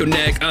to break your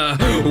neck.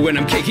 When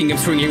I'm kicking, I'm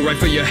swinging right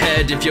for your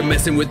head. If you're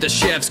messing with the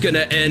chef's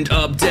gonna end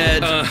up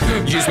dead.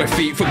 Use my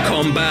feet for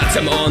combat,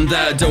 I'm on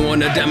that. Don't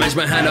wanna damage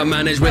my hand, I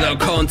manage without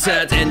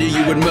contact. Enter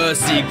you with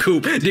mercy,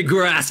 coupe de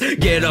grace.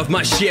 Get off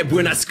my ship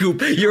when I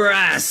scoop your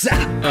ass.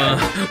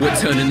 We're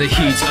turning the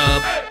heat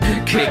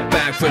up. Kick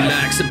back,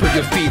 relax, and put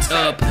your feet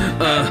up.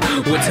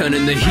 We're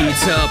turning the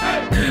heat up.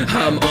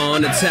 I'm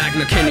on attack,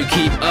 now can you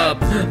keep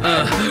up?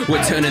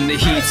 We're turning the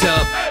heat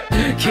up.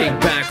 Kick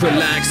back,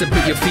 relax, and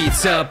put your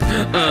feet up.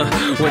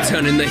 We're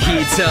turning the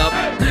heat up.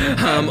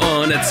 I'm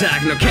on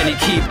attack, now can you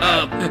keep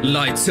up?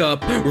 Lights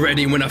up,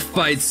 ready when I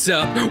fight's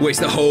up.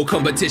 Waste the whole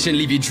competition,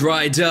 leave you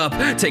dried up.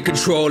 Take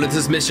control of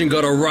this mission,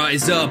 gotta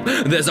rise up.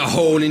 There's a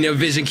hole in your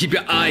vision, keep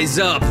your eyes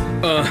up.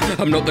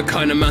 I'm not the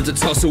kind of man to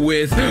tussle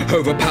with.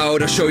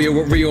 Overpowered, I'll show you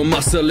what real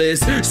muscle is.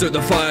 Stoke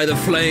the fire, the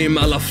flame,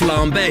 a la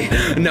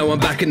flambe. Now I'm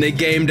back in the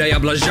game,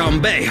 diable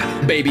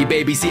jambe.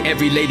 Baby, see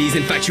every lady's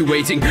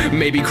infatuating.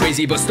 Maybe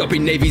crazy, but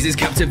stopping navies is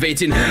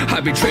captivating.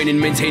 I've been training,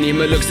 maintaining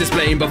my looks,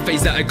 displaying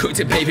buffets that I cooked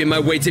to paving my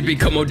way to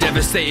become more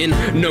devastating.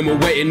 No more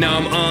waiting, now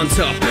I'm on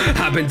top.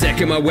 I've been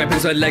decking my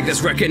weapons, my leg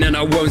that's wrecking, and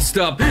I won't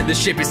stop. The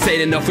ship is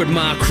sailing off with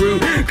my crew,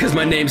 cause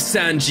my name's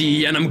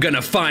SANJI, and I'm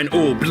gonna find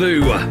all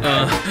blue.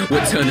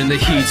 We're turning the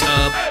heat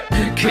up.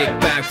 Kick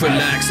back,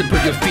 relax, and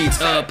put your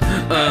feet up.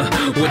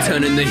 We're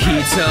turning the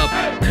heat up.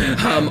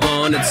 I'm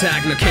on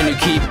attack, now can you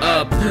keep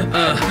up?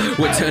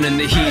 We're turning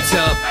the heat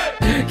up.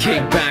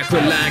 Kick back,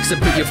 relax,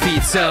 and put your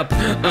feet up.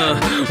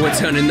 We're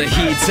turning the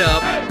heat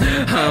up.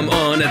 I'm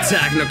on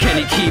attack, now can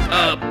you keep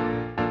up?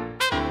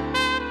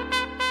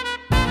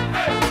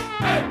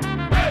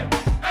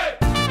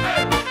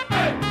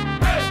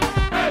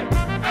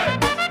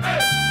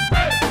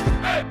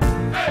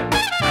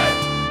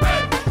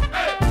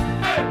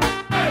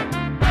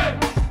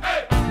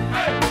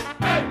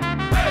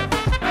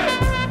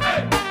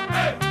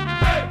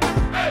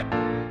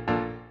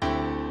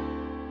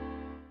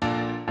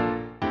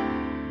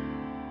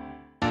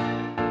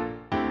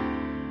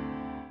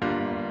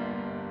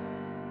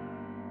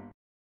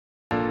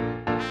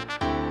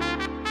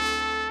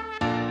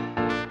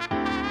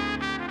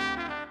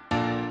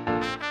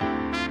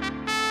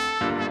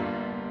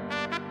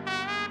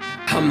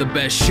 I'm the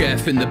best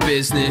chef in the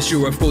business.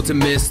 You're a fool to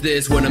miss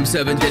this. When I'm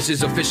serving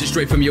dishes or fishes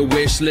straight from your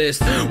wish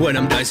list. When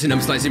I'm dicing,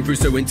 I'm slicing through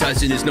so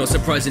enticing. It's not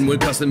surprising when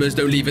customers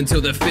don't leave until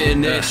they're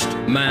finished.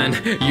 Man,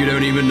 you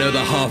don't even know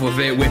the half of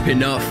it.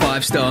 Whipping up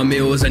 5-star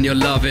meals and you're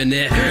loving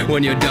it.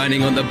 When you're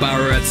dining on the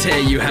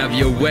Barate, you have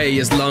your way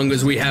as long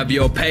as we have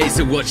your pay.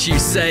 So what you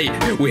say?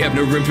 We have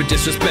no room for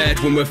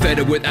disrespect. When we're fed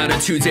up with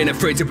attitudes, ain't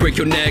afraid to break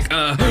your neck.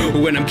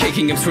 When I'm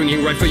kicking, I'm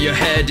swinging right for your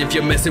head. If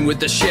you're messing with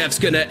the chef's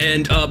gonna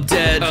end up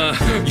dead.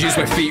 Use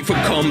my feet for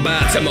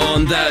combat, I'm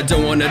on that.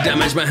 Don't wanna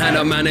damage my hand,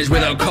 I manage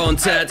without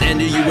contact.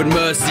 Enter you with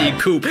mercy,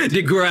 coupe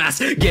de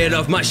grace. Get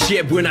off my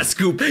ship when I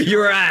scoop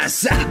your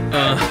ass.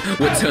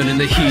 We're turning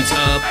the heat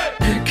up.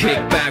 Kick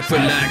back,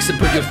 relax, and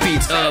put your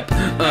feet up.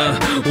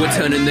 We're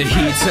turning the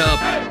heat up.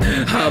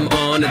 I'm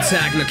on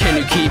attack, now can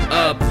you keep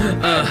up?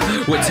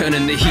 We're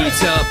turning the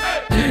heat up.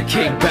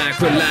 Kick back,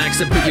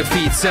 relax, and put your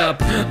feet up.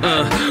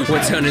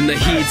 We're turning the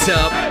heat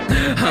up.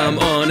 I'm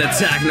on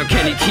attack, now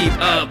can you keep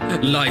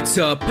up? Lights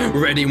up,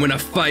 ready when I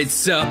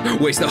fight's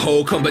up. Waste the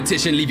whole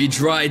competition, leave you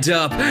dried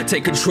up.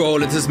 Take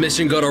control of this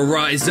mission, gotta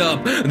rise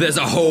up. There's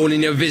a hole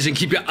in your vision,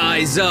 keep your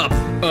eyes up.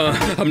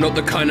 I'm not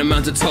the kind of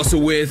man to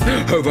tussle with.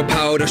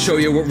 Overpowered, I'll show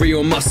you what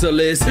real muscle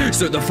is.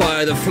 Stoke the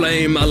fire, the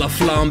flame, a la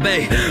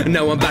flambe.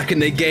 Now I'm back in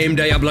the game,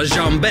 diable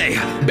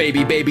jambe.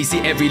 Baby, see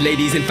every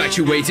lady's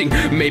infatuating.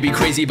 Maybe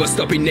crazy, but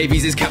stopping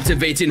navies is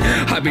captivating.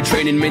 I've been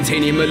training,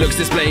 maintaining my looks,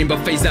 displaying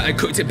buffets that I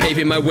cooked to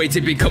paving my way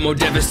to become more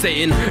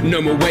devastating.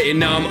 No more waiting,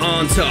 now I'm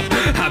on top.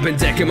 I've been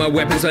decking my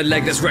weapons, my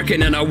leg that's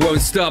wrecking, and I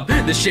won't stop.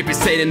 The ship is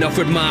sailing off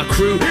with my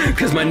crew,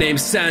 cause my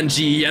name's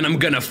SANJI, and I'm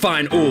gonna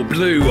find all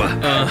blue.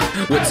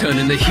 We're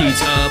turning the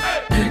heat up.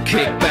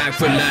 Kick back,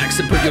 relax,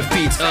 and put your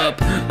feet up.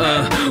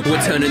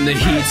 We're turning the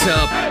heat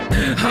up.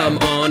 I'm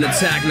on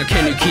attack, now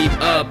can you keep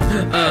up?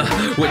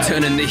 We're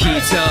turning the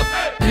heat up.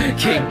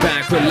 Kick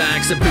back,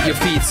 relax, and put your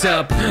feet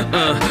up.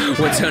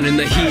 We're turning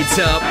the heat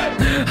up.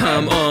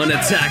 I'm on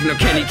attack, now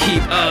can you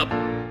keep up?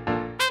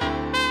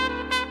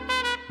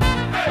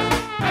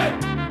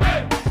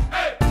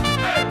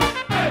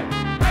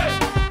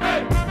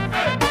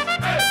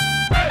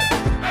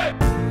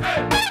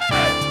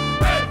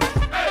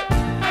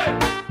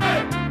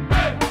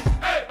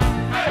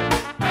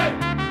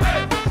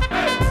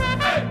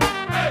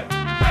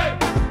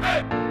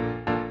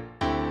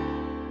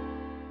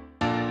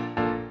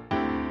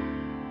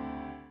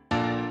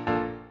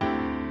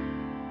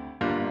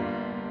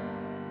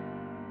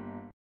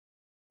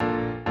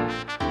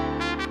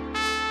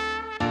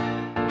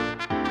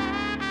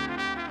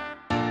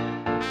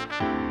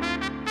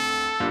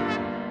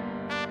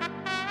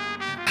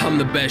 I'm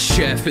the best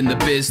chef in the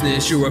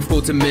business. You're a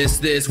fool to miss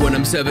this. When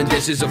I'm serving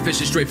dishes or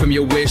fishes straight from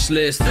your wish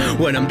list.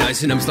 When I'm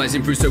dicing, I'm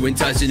slicing fruit so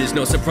enticing. It's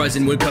not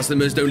surprising when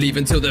customers don't leave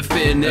until they're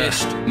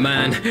finished.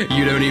 Man,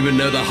 you don't even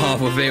know the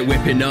half of it.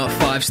 Whipping up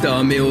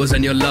 5-star meals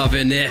and you're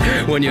loving it.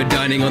 When you're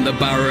dining on the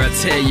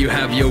Barate, you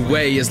have your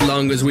way as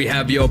long as we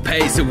have your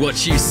pay. So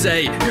what you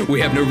say?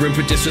 We have no room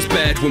for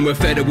disrespect. When we're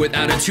fed up with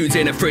attitudes,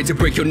 ain't afraid to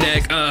break your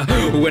neck.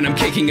 When I'm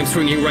kicking, I'm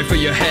swinging right for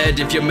your head.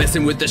 If you're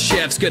messing with the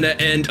chef's gonna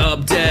end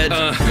up dead.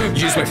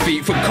 Use my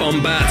feet for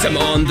combat, I'm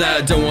on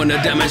that. Don't wanna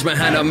damage my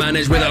hand, I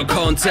manage without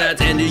contact.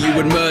 Enter you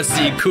with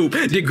mercy, coupe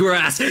de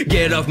grace.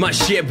 Get off my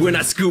ship when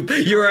I scoop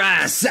your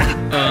ass.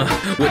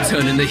 We're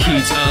turning the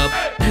heat up.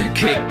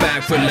 Kick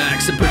back,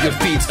 relax, and put your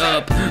feet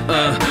up.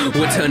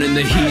 We're turning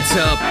the heat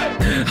up.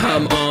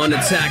 I'm on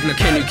attack, now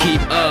can you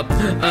keep up?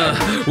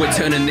 We're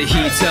turning the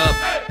heat up.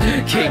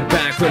 Kick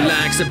back,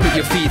 relax, and put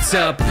your feet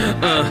up.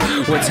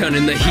 We're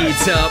turning the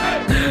heat up.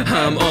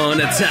 I'm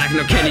on attack,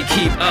 now can you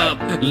keep up?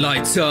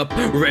 Lights up,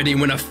 ready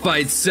when a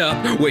fight's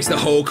up. Waste the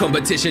whole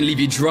competition, leave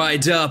you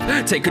dried up.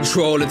 Take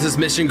control of this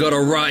mission, gotta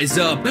rise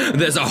up.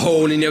 There's a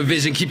hole in your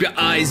vision, keep your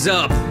eyes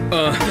up.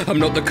 I'm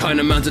not the kind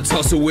of man to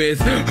tussle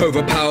with.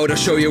 Overpowered, I'll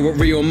show you what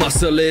real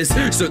muscle is.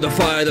 So the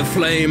fire, the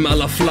flame, a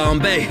la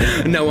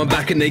flambe. Now I'm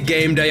back in the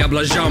game,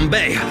 diable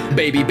jambe.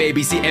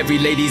 Baby, see every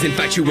lady's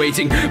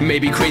infatuating.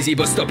 Maybe crazy,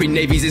 but stopping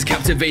navies is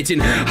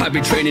captivating. I've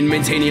been training,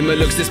 maintaining my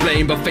looks,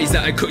 displaying buffets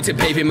that I cooked to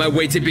paving my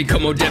way to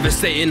become more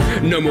devastating.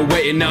 No more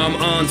waiting, now I'm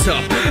on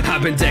top.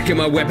 I've been decking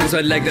my weapons,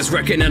 my leg that's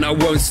wrecking, and I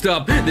won't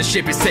stop. The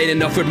ship is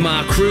sailing off with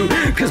my crew,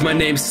 cause my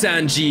name's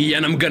SANJI,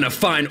 and I'm gonna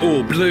find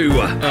all blue.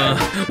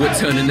 We're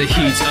turning the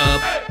heat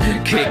up.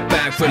 Kick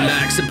back,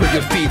 relax, and put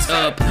your feet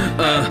up.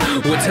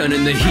 We're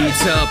turning the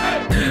heat up.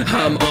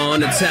 I'm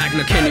on attack,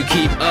 now can you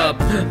keep up?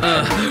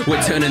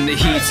 We're turning the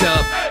heat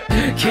up.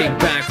 Kick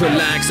back,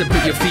 relax, and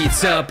put your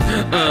feet up.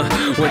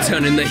 We're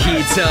turning the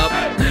heat up.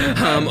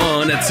 I'm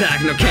on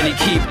attack, now can you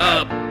keep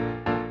up?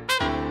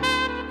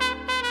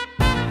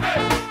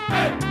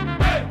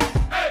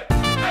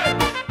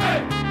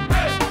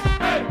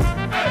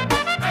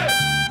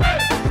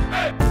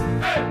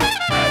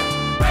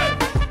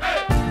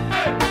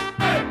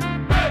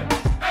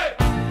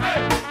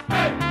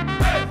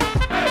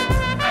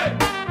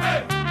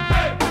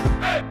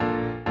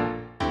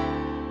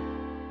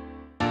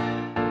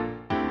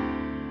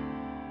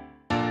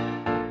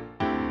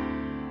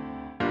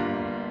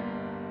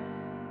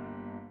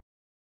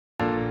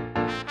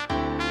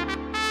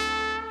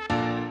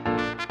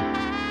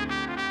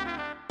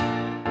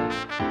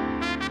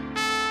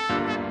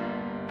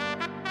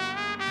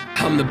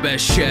 I'm the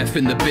best chef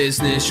in the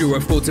business. You're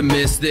a fool to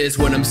miss this.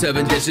 When I'm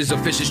serving dishes or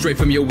fishes straight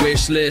from your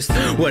wish list.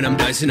 When I'm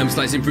dicing, I'm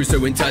slicing fruit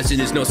so enticing.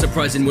 It's not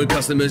surprising when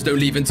customers don't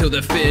leave until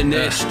they're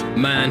finished.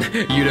 Man,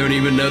 you don't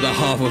even know the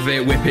half of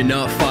it. Whipping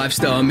up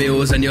 5-star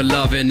meals and you're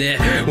loving it.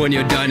 When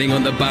you're dining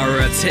on the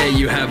Barate,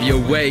 you have your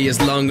way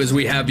as long as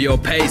we have your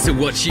pay. So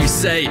what you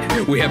say?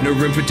 We have no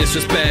room for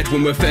disrespect.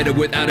 When we're fed up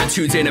with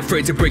attitudes, ain't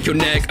afraid to break your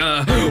neck.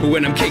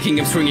 When I'm kicking,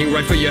 I'm swinging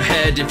right for your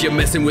head. If you're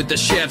messing with the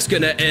chef's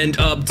gonna end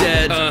up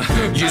dead.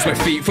 Use my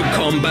feet for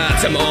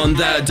combat, I'm on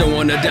that. Don't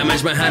wanna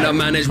damage my hand, I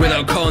manage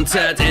without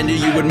contact. Enter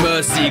you with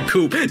mercy,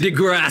 coupe de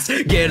grace.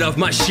 Get off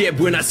my ship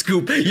when I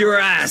scoop your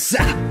ass.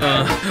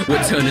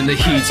 We're turning the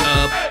heat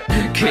up.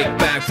 Kick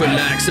back,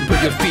 relax, and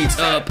put your feet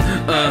up.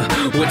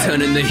 We're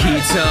turning the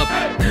heat up.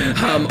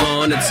 I'm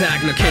on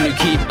attack, now can you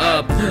keep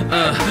up?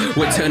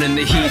 We're turning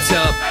the heat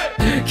up.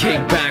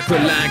 Kick back,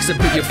 relax, and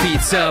put your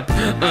feet up.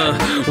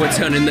 We're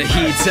turning the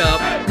heat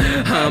up.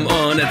 I'm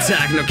on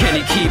attack, now can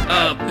you keep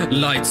up?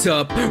 Lights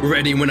up,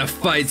 ready when I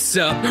fight's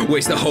up.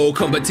 Waste the whole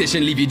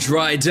competition, leave you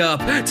dried up.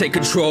 Take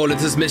control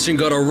of this mission,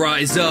 gotta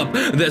rise up.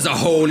 There's a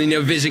hole in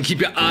your vision,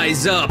 keep your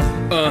eyes up.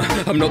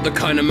 I'm not the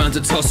kind of man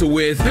to tussle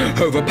with.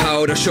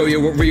 Overpowered, I'll show you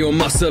what real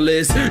muscle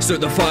is. So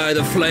the fire,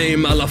 the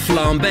flame, a la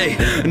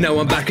flambe. Now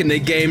I'm back in the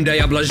game,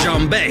 diable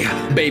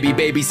jambe.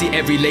 Baby, see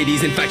every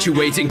lady's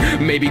infatuating.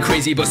 Maybe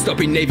crazy, but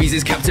stopping navies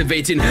is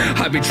captivating.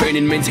 I've been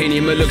training,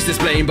 maintaining my looks,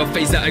 displaying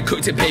buffets that I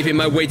cooked to paving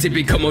my way to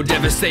become more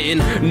devastating.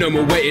 No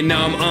more waiting,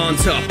 now I'm on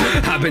top.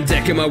 I've been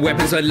decking my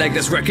weapons, my leg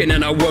that's wrecking,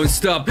 and I won't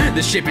stop.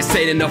 The ship is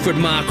sailing off with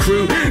my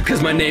crew,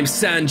 cause my name's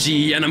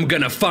SANJI, and I'm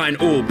gonna find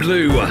all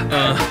blue.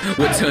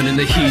 We're turning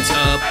the heat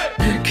up.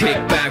 Kick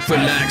back,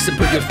 relax, and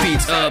put your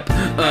feet up.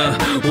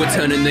 We're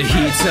turning the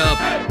heat up.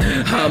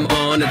 I'm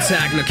on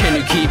attack, now can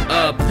you keep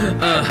up?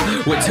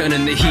 We're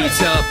turning the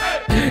heat up.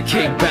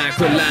 Kick back,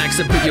 relax,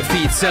 and put your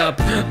feet up.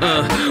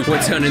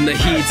 We're turning the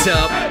heat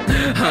up.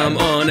 I'm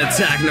on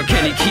attack, now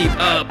can you keep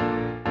up?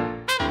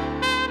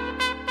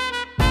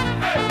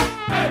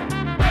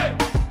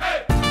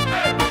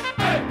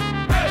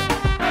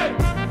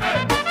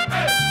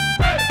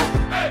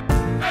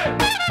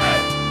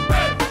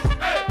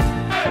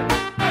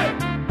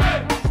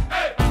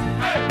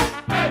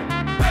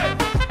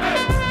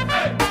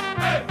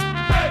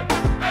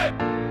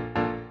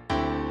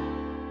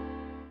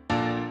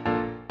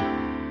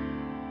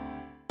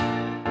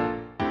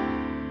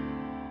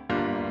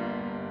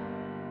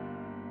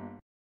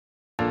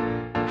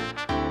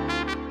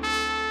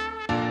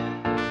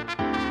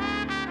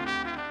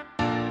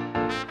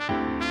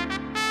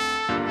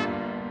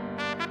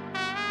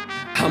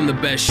 I'm the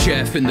best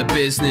chef in the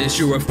business.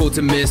 You're a fool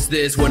to miss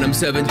this. When I'm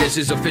serving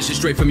dishes or fishes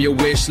straight from your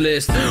wish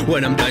list.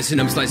 When I'm dicing,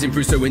 I'm slicing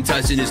fruit so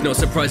enticing. It's not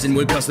surprising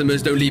when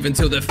customers don't leave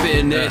until they're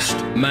finished.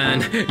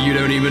 Man, you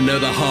don't even know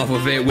the half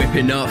of it.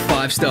 Whipping up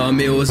 5-star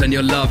meals and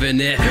you're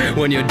loving it.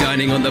 When you're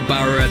dining on the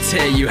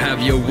Barate, you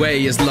have your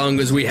way as long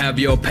as we have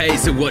your pay.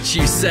 So what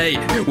you say?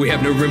 We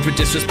have no room for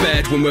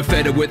disrespect. When we're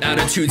fed up with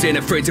attitudes, ain't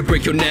afraid to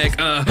break your neck.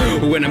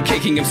 When I'm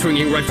kicking, I'm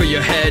swinging right for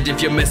your head.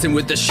 If you're messing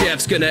with the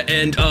chef's gonna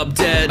end up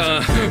dead.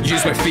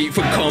 Use my feet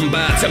for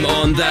combat, I'm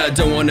on that.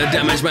 Don't wanna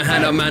damage my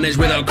hand, I manage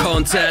without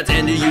contact.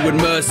 Ending you with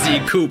mercy,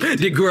 coupe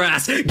de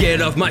grace.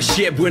 Get off my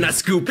ship when I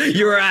scoop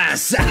your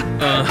ass.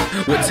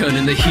 We're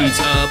turning the heat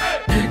up.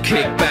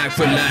 Kick back,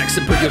 relax,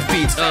 and put your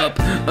feet up.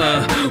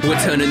 We're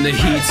turning the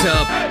heat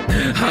up.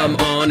 I'm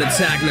on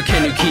attack, now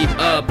can you keep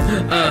up?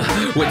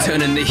 We're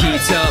turning the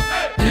heat up.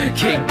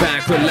 Kick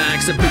back,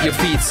 relax, and put your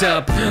feet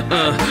up.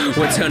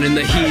 We're turning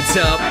the heat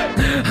up.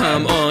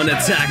 I'm on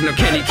attack, now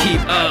can you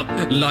keep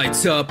up?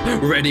 Lights up,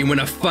 ready when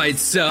I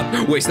fight's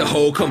up. Waste the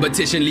whole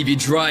competition, leave you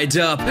dried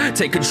up.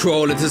 Take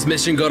control of this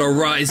mission, gotta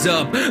rise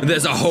up.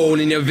 There's a hole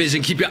in your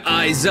vision, keep your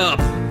eyes up.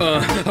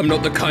 I'm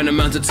not the kind of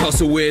man to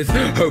tussle with.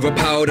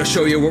 Overpowered, I'll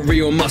show you what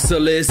real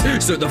muscle is.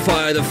 So the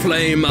fire, the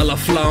flame, a la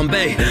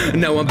flambe.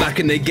 Now I'm back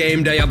in the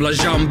game, diable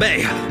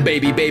jambe.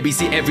 Baby, baby,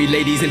 see every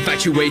lady's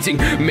infatuating.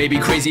 Maybe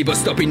crazy, but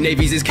stopping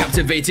navies is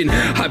captivating.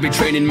 I've been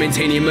training,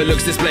 maintaining my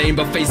looks, displaying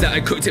buffets that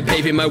I cooked to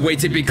paving my way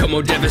to become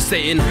more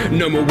devastating.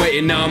 No more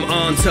waiting, now I'm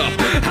on top.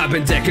 I've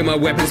been decking my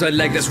weapons, my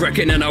leg that's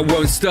wrecking, and I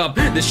won't stop.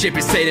 The ship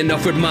is sailing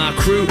off with my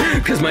crew,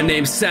 cause my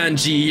name's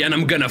SANJI, and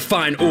I'm gonna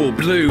find all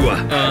blue.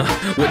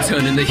 We're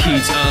turning the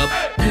heat up.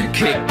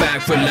 Kick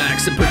back,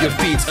 relax, and put your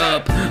feet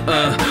up.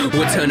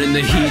 We're turning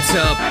the heat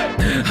up.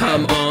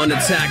 I'm on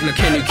attack, now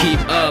can you keep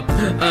up?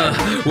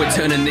 We're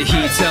turning the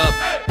heat up.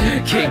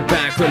 Kick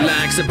back,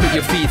 relax, and put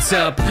your feet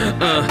up.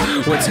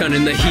 We're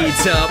turning the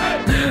heat up.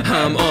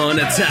 I'm on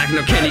attack,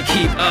 now can you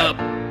keep up?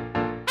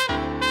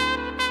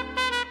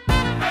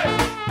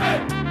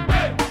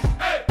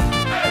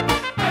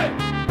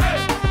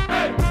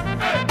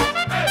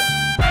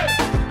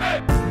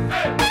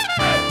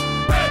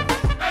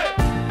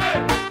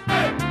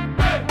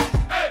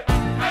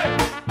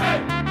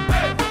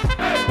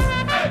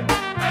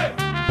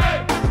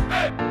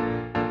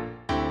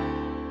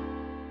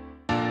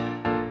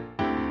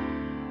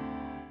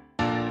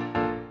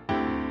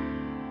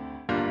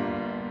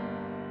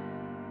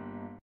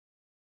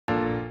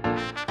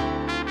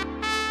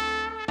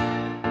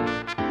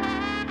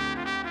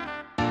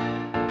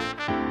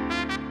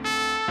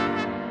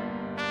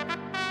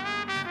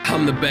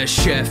 I'm the best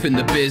chef in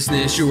the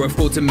business. You're a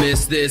fool to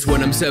miss this.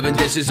 When I'm serving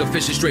dishes or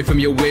fishes straight from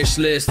your wish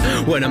list.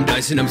 When I'm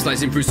dicing, I'm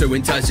slicing fruit so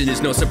enticing.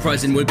 It's not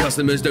surprising when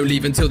customers don't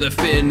leave until they're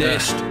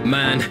finished.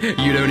 Man,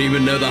 you don't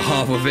even know the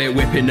half of it.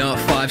 Whipping up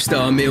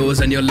 5-star meals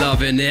and you're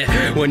loving it.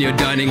 When you're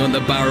dining on the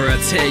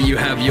Barate, you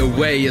have your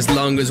way as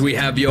long as we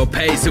have your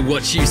pay. So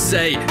what you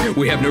say?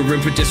 We have no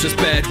room for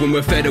disrespect. When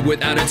we're fed up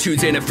with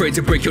attitudes, ain't afraid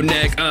to break your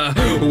neck.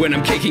 When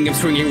I'm kicking, I'm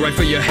swinging right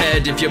for your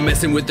head. If you're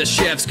messing with the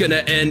chef's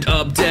gonna end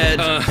up dead.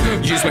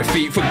 Use my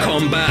feet for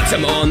combat,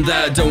 I'm on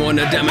that. Don't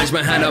wanna damage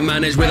my hand, I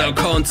manage without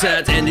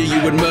contact. Ending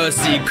you with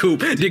mercy, coupe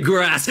de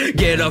grace.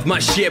 Get off my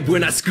ship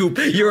when I scoop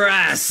your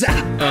ass.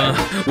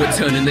 We're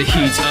turning the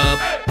heat up.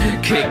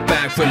 Kick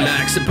back,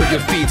 relax, and put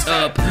your feet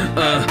up.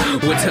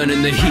 We're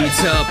turning the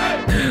heat up.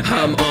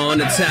 I'm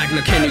on attack,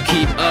 now can you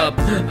keep up?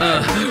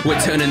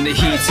 We're turning the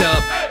heat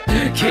up.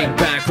 Kick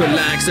back,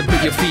 relax, and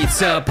put your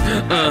feet up.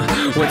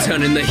 We're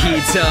turning the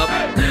heat up.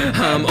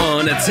 I'm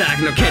on attack,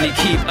 now can you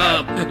keep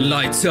up?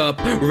 Lights up,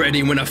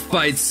 ready when I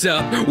fight's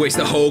up. Waste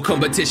the whole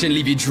competition,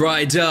 leave you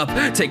dried up.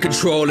 Take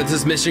control of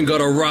this mission,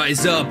 gotta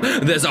rise up.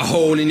 There's a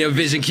hole in your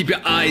vision, keep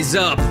your eyes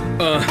up.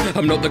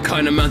 I'm not the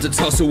kind of man to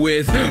tussle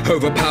with.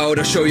 Overpowered,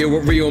 I'll show you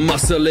what real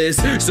muscle is.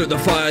 So the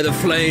fire, the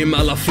flame,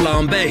 a la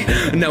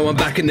flambe. Now I'm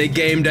back in the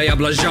game,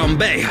 diable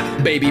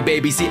jambe. Baby,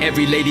 baby, see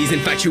every lady's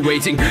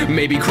infatuating.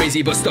 Maybe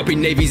crazy, but stopping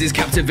navies is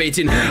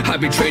captivating. I've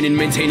been training,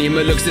 maintaining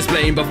my looks,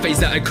 displaying buffets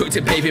that I cooked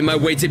to paving my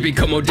way to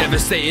become more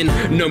devastating.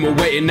 No more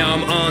waiting, now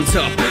I'm on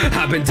top.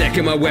 I've been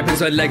decking my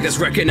weapons, my leg that's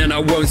wrecking, and I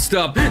won't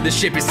stop. The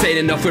ship is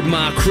sailing off with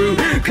my crew,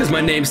 cause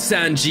my name's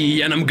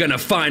SANJI, and I'm gonna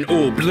find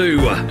all blue.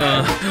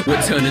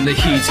 We're turning the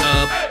heat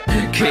up.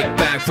 Kick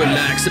back,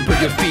 relax, and put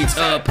your feet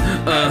up.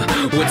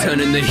 We're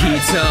turning the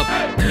heat up.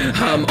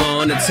 I'm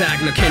on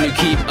attack, now can you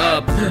keep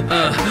up?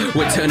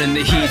 We're turning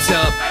the heat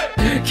up.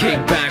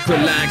 Kick back,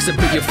 relax, and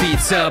put your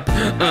feet up.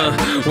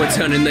 We're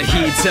turning the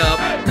heat up.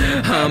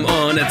 I'm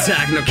on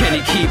attack, now can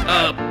you keep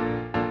up?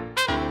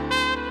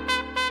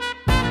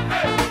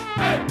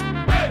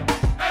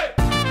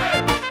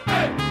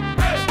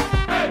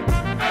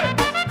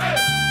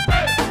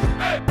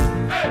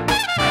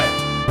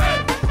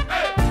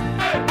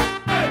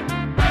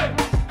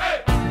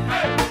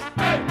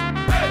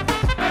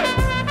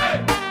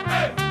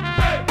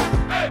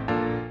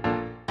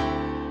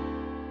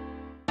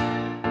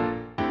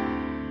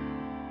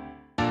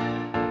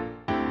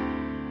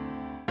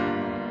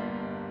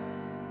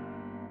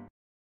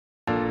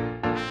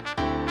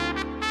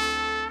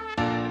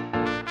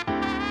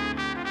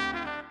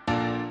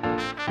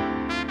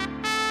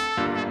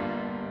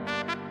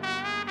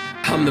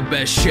 I'm the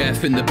best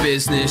chef in the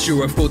business.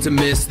 You're a fool to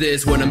miss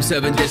this. When I'm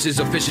serving dishes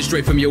or fishes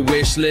straight from your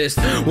wish list.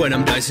 When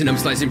I'm dicing, I'm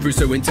slicing fruit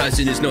so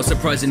enticing. It's not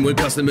surprising when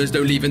customers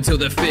don't leave until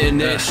they're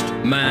finished.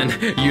 Man,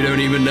 you don't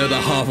even know the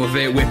half of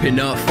it. Whipping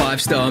up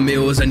 5-star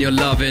meals and you're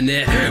loving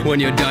it. When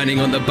you're dining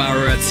on the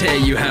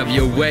Barate, you have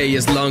your way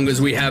as long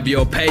as we have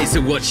your pay. So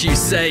what you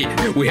say?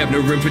 We have no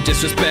room for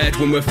disrespect.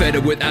 When we're fed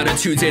up with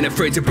attitudes, ain't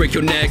afraid to break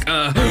your neck.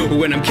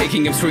 When I'm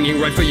kicking, I'm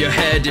swinging right for your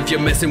head. If you're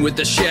messing with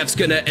the chef's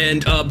gonna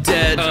end up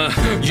dead.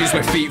 Use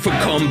my feet for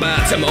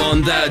combat, I'm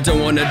on that.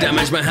 Don't wanna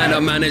damage my hand,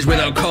 I'll manage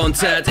without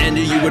contact.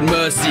 Ending you with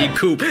mercy,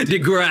 coupe de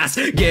grace.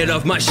 Get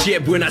off my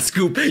ship when I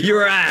scoop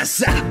your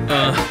ass.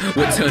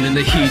 We're turning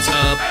the heat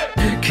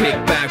up. Kick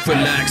back,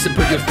 relax, and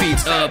put your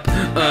feet up.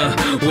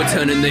 We're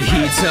turning the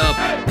heat up.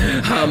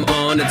 I'm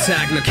on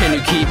attack, now can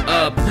you keep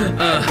up?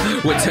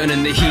 We're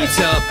turning the heat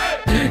up.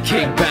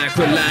 Kick back,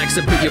 relax,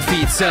 and put your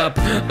feet up.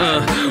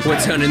 We're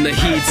turning the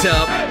heat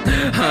up.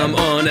 I'm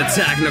on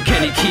attack, now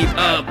can you keep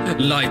up?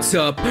 Lights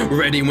up,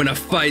 ready when I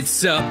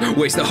fight's up.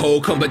 Waste the whole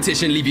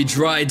competition, leave you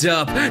dried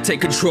up.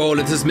 Take control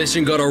of this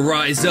mission, gotta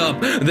rise up.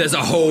 There's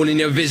a hole in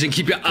your vision,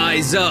 keep your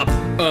eyes up.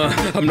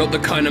 I'm not the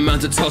kind of man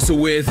to tussle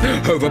with.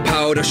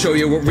 Overpowered, I'll show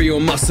you what real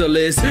muscle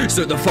is.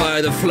 So the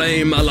fire, the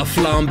flame, a la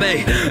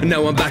flambe.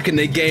 Now I'm back in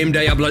the game,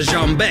 diable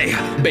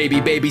jambe.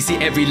 Baby, see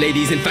every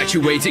lady's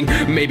infatuating.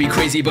 Maybe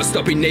crazy, but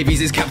stopping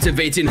navies is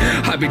captivating.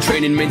 I've been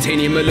training,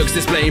 maintaining my looks,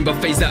 displaying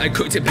buffets that I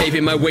cooked to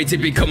paving my way to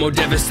become more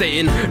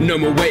devastating. No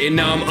more waiting,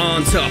 now I'm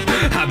on top.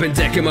 I've been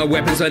decking my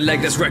weapons, my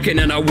leg that's wrecking,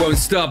 and I won't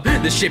stop.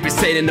 The ship is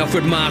sailing off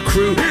with my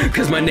crew,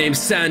 cause my name's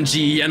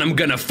Sanji, and I'm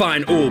gonna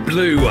find all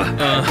blue.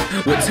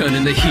 We're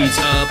turning the heat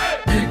up.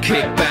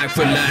 Kick back,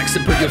 relax,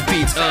 and put your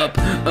feet up.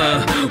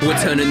 We're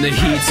turning the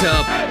heat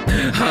up.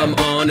 I'm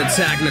on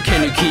attack, now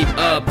can you keep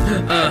up?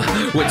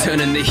 We're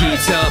turning the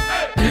heat up.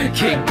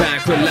 Kick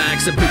back,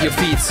 relax, and put your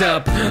feet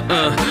up.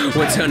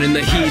 We're turning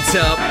the heat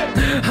up.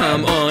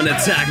 I'm on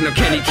attack, now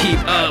can you keep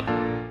up?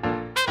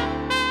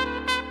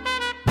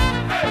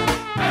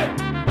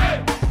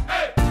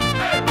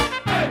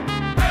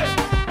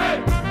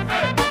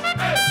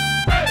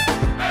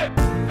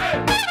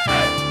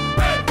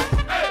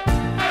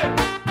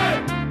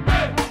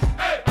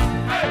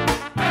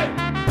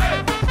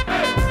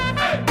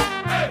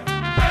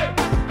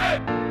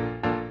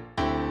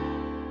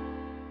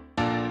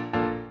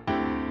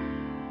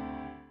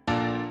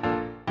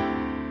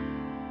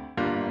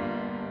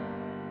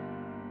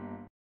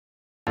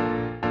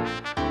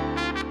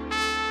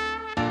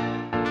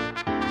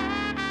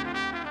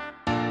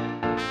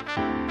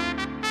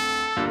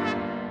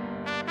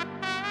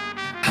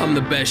 I'm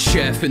the best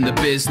chef in the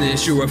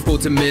business. You're a fool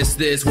to miss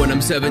this. When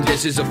I'm serving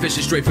dishes or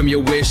fishes straight from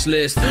your wish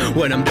list.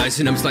 When I'm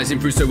dicing, I'm slicing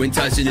fruit so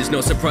enticing. It's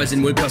not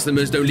surprising when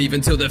customers don't leave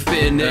until they're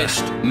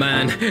finished.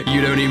 Man,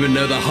 you don't even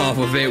know the half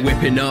of it.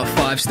 Whipping up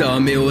 5-star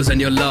meals and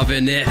you're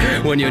loving it.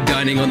 When you're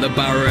dining on the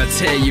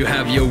Barate, you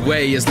have your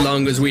way as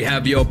long as we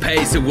have your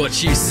pay. So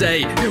what you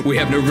say? We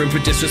have no room for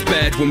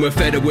disrespect. When we're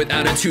fed up with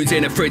attitudes,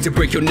 ain't afraid to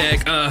break your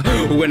neck.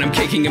 When I'm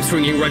kicking, I'm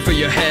swinging right for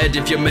your head.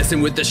 If you're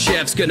messing with the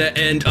chef's gonna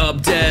end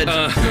up dead.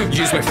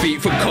 Use my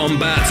feet for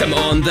combat, I'm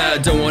on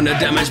that. Don't wanna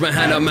damage my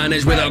hand, I'll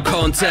manage without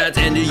contact.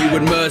 Ending you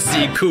with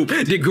mercy, coupe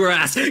de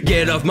grace.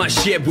 Get off my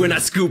ship when I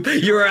scoop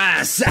your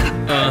ass.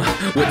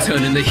 We're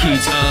turning the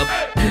heat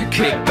up.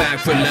 Kick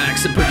back,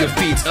 relax, and put your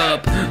feet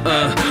up.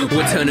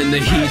 We're turning the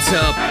heat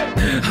up.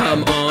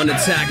 I'm on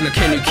attack, now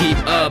can you keep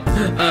up?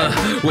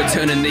 We're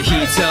turning the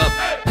heat up.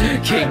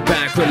 Kick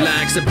back,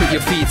 relax, and put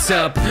your feet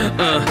up.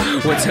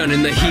 We're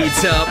turning the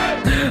heat up.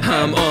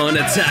 I'm on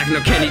attack,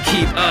 now can you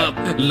keep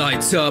up?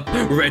 Lights up,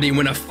 ready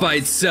when I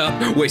fight's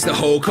up. Waste the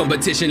whole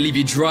competition, leave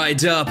you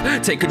dried up.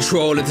 Take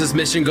control of this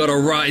mission, gotta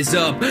rise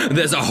up.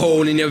 There's a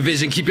hole in your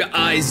vision, keep your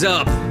eyes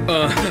up.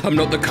 I'm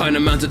not the kind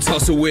of man to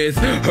tussle with.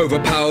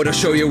 Overpowered, I'll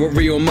show you what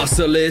real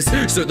muscle is.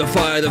 So the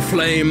fire, the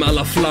flame, a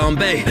la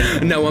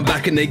flambe. Now I'm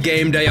back in the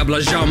game, diable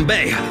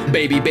jambe.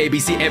 Baby,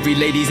 see every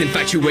lady's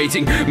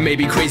infatuating.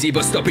 Maybe crazy,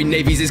 but stopping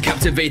navies is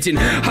captivating.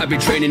 I've been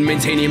training,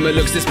 maintaining my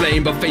looks,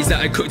 displaying buffets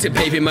that I cooked to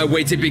paving my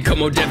way to become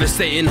more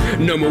devastating.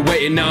 No more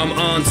waiting, now I'm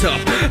on top.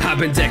 I've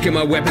been decking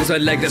my weapons, my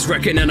leg that's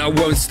wrecking, and I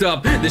won't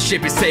stop. The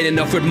ship is sailing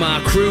off with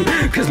my crew,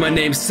 cause my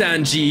name's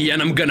Sanji,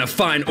 and I'm gonna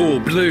find all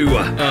blue.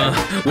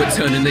 We're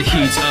turning the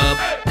heat up.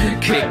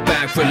 Kick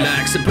back,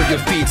 relax, and put your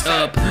feet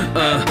up.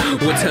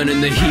 We're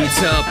turning the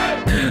heat up.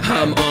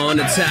 I'm on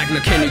attack, now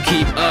can you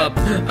keep up?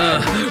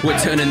 We're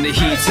turning the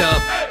heat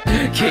up.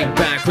 Kick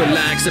back,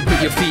 relax, and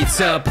put your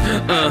feet up.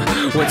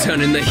 We're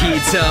turning the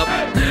heat up.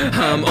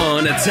 I'm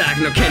on attack,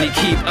 now can you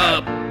keep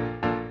up?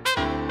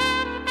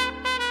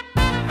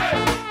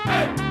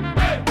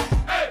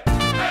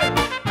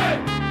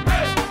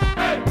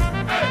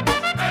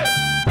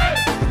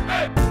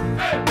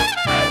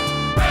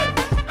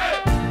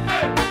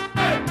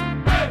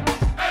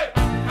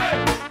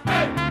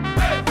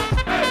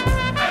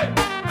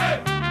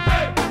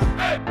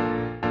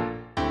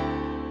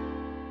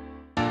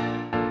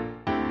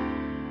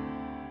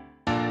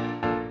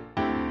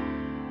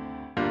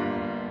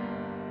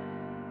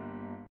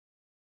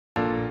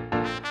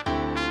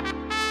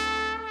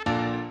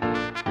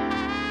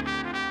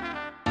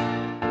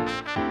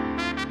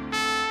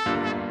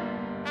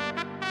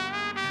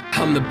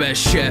 I'm the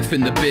best chef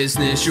in the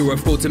business. You're a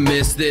fool to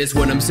miss this.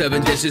 When I'm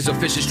serving dishes or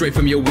fishes straight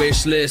from your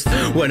wish list.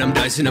 When I'm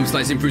dicing, I'm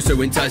slicing fruit so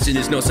enticing.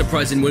 It's not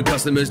surprising when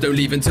customers don't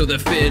leave until they're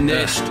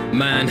finished.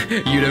 Man,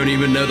 you don't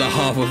even know the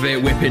half of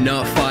it. Whipping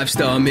up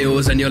 5-star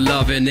meals and you're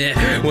loving it.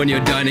 When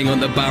you're dining on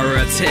the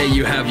Barate,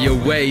 you have your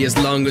way as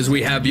long as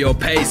we have your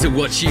pay. So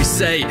what you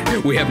say?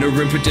 We have no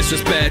room for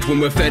disrespect. When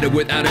we're fed up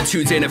with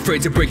attitudes, ain't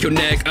afraid to break your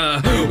neck.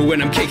 When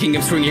I'm kicking,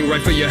 I'm swinging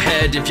right for your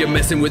head. If you're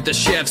messing with the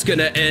chef's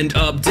gonna end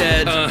up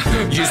dead.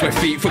 Use my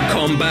feet for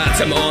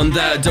combat, I'm on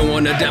that. Don't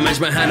wanna damage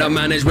my hand, I'll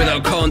manage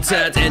without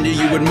contact. End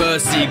you with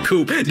mercy,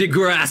 coupe de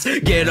grace.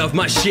 Get off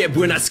my ship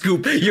when I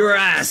scoop your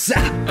ass.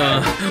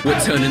 We're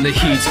turning the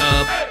heat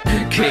up.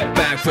 Kick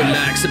back,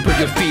 relax, and put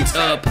your feet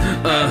up.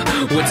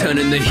 We're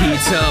turning the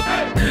heat up.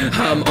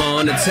 I'm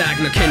on attack,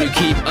 now can you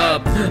keep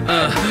up?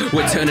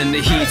 We're turning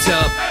the heat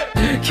up.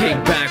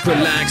 Kick back,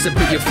 relax, and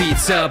put your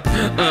feet up.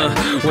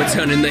 We're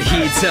turning the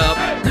heat up.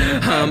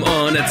 I'm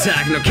on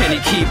attack, now can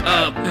you keep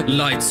up?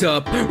 Lights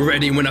up,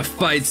 ready when I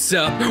fight's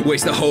up.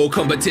 Waste the whole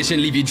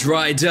competition, leave you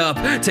dried up.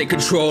 Take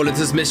control of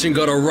this mission,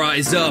 gotta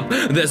rise up.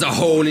 There's a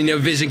hole in your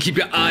vision, keep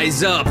your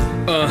eyes up.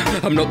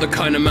 I'm not the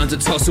kind of man to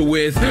tussle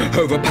with.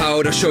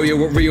 Overpowered, I'll show you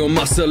what real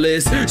muscle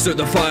is. So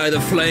the fire,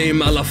 the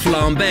flame, a la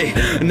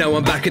flambe. Now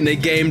I'm back in the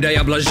game,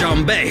 diable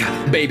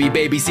jambe.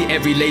 Baby, see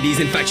every lady's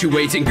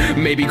infatuating.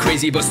 Maybe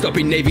crazy, but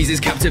stopping navies is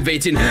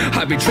captivating.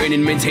 I've been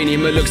training,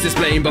 maintaining my looks,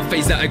 displaying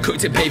buffets that I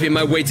cooked and paving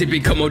my way to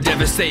become more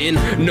devastating.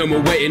 No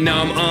more waiting,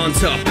 now I'm on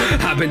top.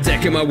 I've been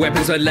decking my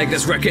weapons, I leg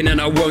that's wrecking and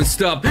I won't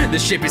stop. The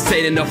ship is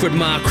sailing off with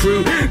my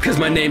crew, cause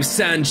my name's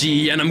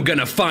SANJI and I'm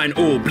gonna find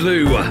all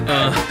blue.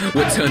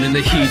 We're turning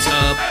the heat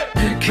up.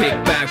 Kick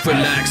back,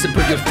 relax, and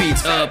put your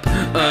feet up.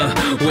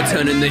 We're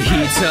turning the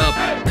heat up.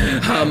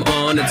 I'm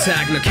on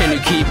attack, now can you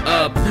keep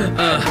up?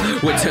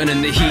 We're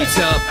turning the heat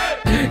up.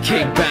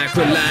 Kick back,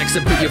 relax,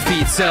 and put your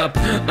feet up.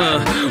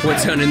 We're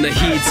turning the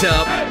heat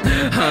up.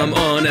 I'm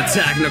on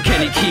attack, now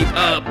can you keep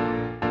up?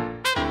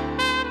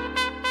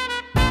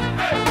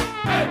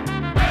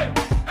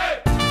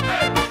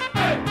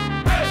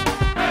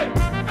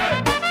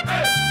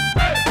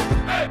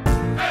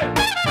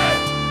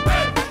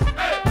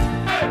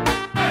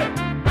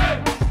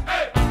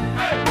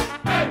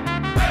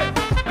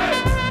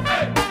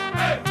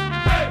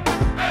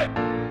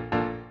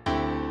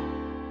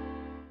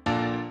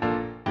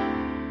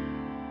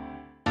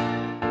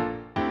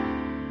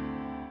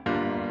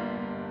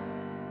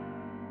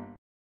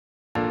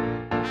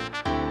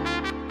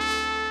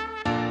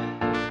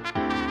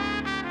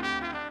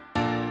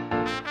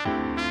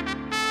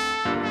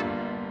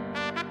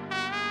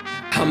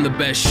 I'm the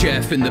best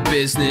chef in the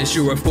business.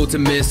 You're a fool to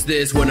miss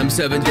this. When I'm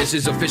serving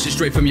dishes or fishes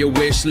straight from your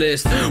wish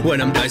list. When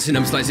I'm dicing,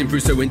 I'm slicing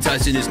fruit so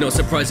enticing. It's not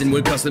surprising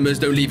when customers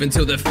don't leave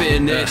until they're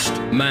finished.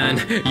 Man,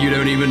 you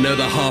don't even know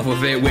the half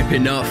of it.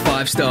 Whipping up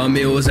 5-star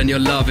meals and you're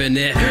loving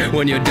it.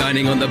 When you're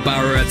dining on the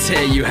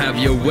Barate, you have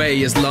your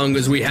way as long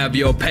as we have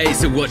your pay.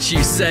 So what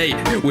you say?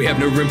 We have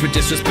no room for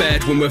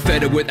disrespect. When we're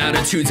fed up with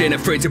attitudes, ain't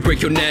afraid to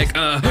break your neck.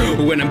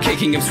 When I'm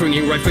kicking, I'm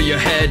swinging right for your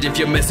head. If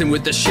you're messing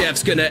with the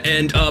chef's gonna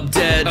end up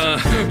dead.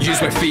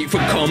 Use my feet for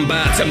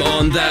combat, I'm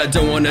on that.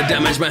 Don't wanna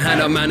damage my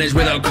hand, I'll manage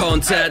without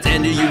contact.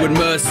 End you with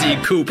mercy,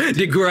 coupe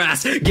de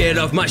grace. Get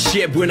off my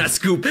ship when I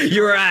scoop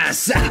your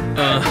ass.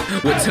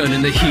 We're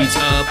turning the heat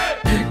up.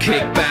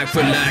 Kick back,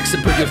 relax,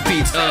 and put your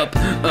feet up.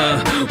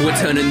 We're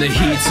turning the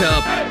heat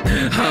up.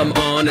 I'm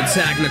on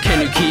attack, now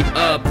can you keep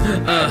up?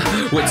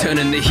 We're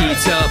turning the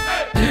heat up.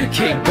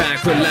 Kick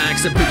back,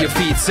 relax, and put your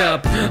feet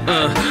up.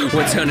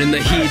 We're turning the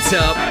heat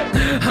up.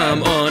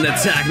 I'm on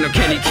attack, now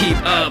can you keep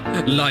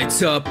up?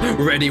 Lights up,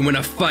 ready when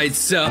I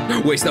fight's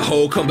up. Waste the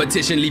whole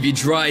competition, leave you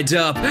dried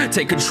up.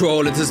 Take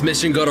control of this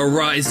mission, gotta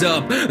rise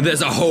up.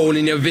 There's a hole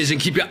in your vision,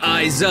 keep your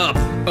eyes up.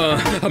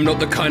 I'm not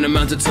the kind of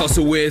man to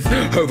tussle with.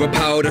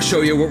 Overpowered, I'll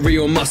show you what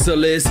real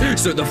muscle is.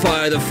 So the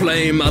fire, the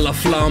flame, a la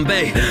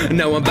flambe.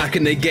 Now I'm back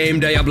in the game,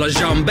 diable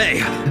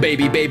jambe.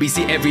 Baby,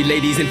 see every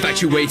lady's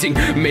infatuating.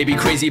 Maybe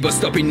crazy, but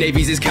stopping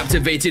navies is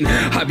captivating.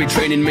 I've been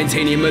training,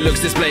 maintaining my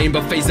looks, displaying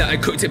buffets that I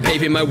cooked and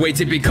paving my way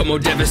to become more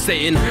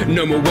devastating.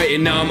 No more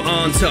waiting, now I'm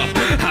on top.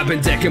 I've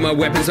been decking my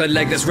weapons, I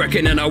leg that's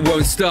wrecking and I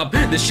won't stop.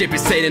 The ship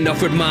is sailing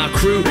off with my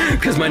crew,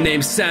 cause my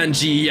name's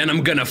SANJI and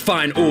I'm gonna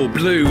find all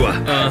blue.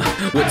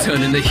 We're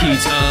turning the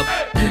heat up.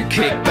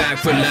 Kick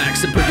back,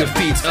 relax, and put your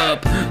feet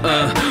up.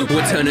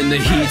 We're turning the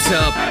heat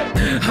up.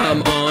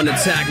 I'm on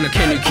attack, now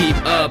can you keep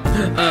up?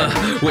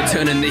 We're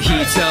turning the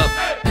heat up.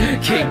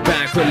 Kick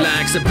back,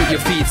 relax, and put your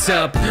feet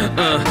up.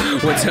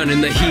 We're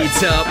turning the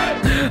heat up.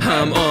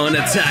 I'm on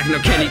attack,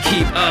 now can you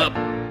keep up?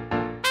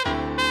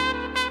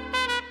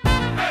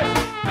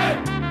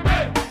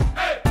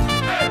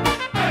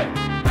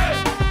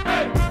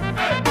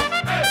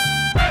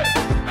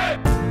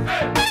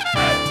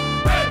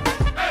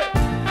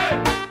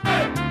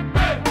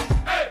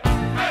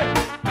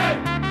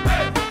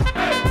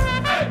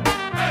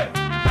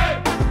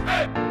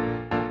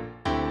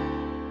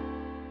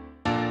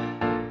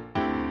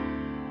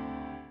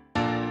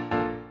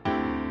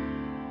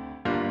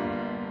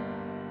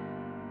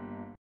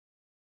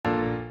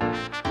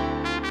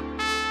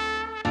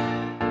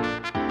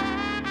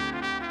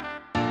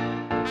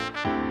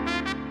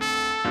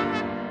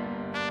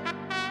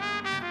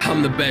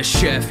 I'm the best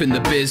chef in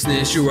the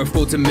business. You're a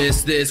fool to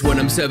miss this. When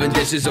I'm serving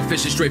dishes or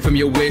fishes straight from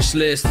your wish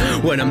list.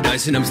 When I'm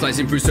dicing, I'm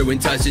slicing through so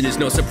enticing. It's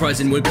not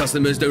surprising when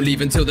customers don't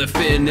leave until they're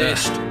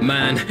finished.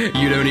 Man,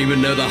 you don't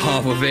even know the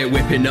half of it.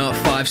 Whipping up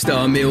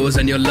 5-star meals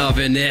and you're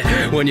loving it.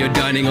 When you're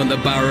dining on the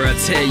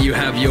Barate, you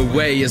have your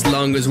way as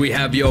long as we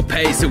have your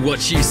pay. So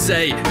what you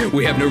say?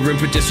 We have no room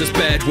for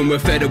disrespect. When we're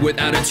fed up with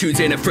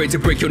attitudes, ain't afraid to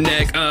break your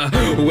neck.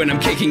 When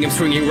I'm kicking, I'm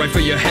swinging right for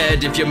your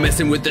head. If you're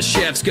messing with the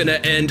chef's gonna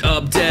end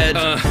up dead.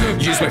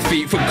 Use my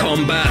feet for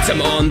combat,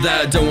 I'm on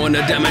that. Don't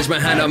wanna damage my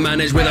hand, I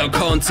manage without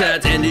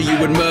contact. End you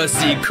with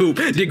mercy, coupe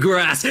de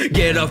grace.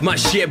 Get off my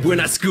ship when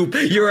I scoop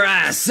your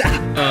ass.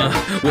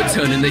 We're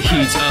turning the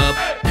heat up.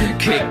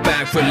 Kick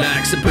back,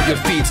 relax, and put your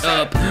feet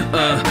up.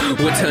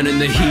 We're turning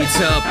the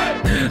heat up.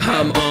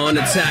 I'm on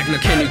attack, now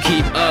can you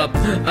keep up?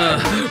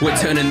 We're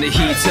turning the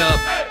heat up.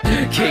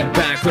 Kick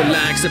back,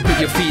 relax, and put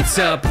your feet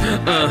up.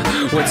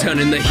 We're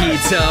turning the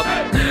heat up.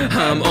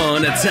 I'm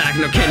on attack,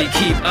 now can you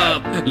keep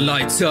up?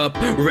 Lights up,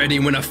 ready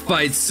when a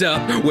fight's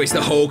up. Waste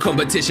the whole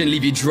competition,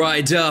 leave you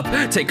dried up.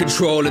 Take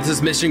control of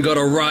this mission,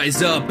 gotta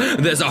rise up.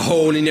 There's a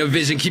hole in your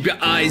vision, keep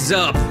your eyes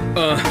up.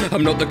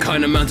 I'm not the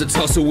kind of man to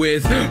tussle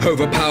with.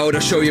 Overpowered,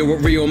 I'll show you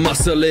what real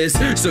muscle is.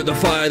 Stoke the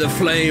fire, the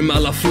flame, a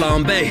la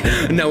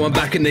flambe. Now I'm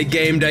back in the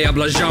game,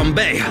 diable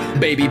jambe.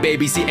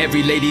 Baby, see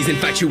every lady's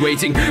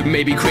infatuating.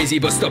 Maybe crazy,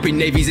 but stopping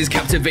navies is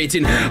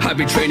captivating. I've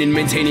been training,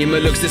 maintaining my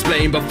looks,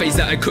 displaying buffets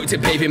that I cooked to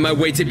paving my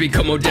way to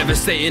become more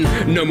devastating.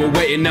 No more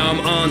waiting, now I'm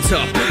on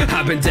top.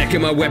 I've been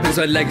decking my weapons,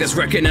 I leg that's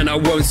wrecking and I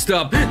won't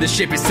stop. The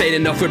ship is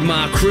sailing off with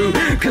my crew,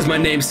 cause my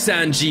name's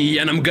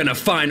SANJI and I'm gonna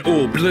find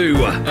all blue.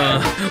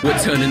 We're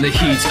turning the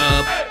heat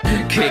up.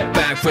 Kick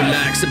back,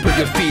 relax, and put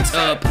your feet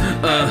up.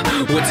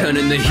 We're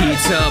turning the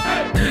heat up.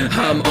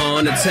 I'm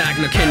on attack,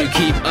 now can you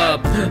keep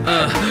up?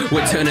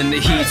 We're turning the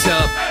heat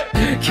up.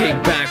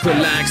 Kick back,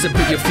 relax, and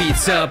put your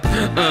feet up.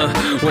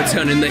 We're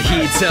turning the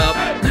heat up.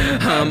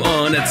 I'm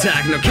on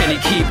attack, now can you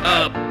keep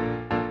up?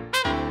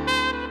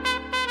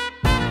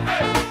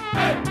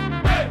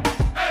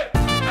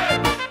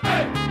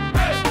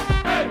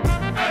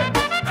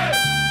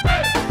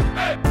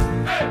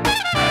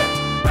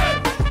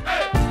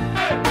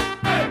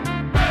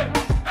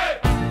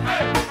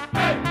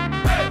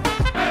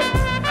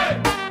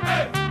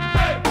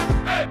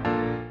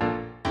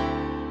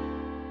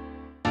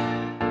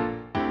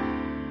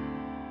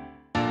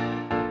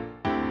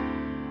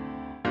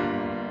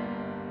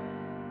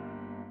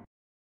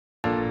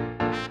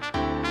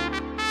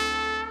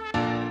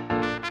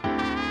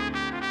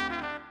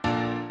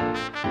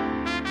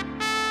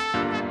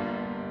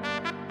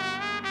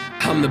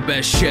 I'm the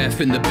best chef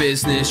in the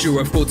business.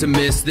 You're a fool to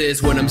miss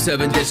this. When I'm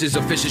serving dishes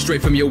or fishes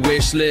straight from your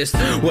wish list.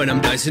 When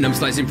I'm dicing, I'm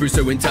slicing through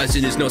so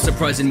enticing. It's not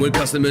surprising when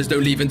customers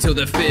don't leave until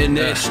they're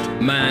finished.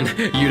 Man,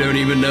 you don't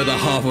even know the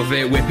half of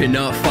it. Whipping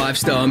up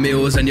 5-star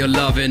meals and you're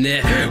loving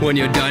it. When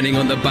you're dining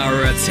on the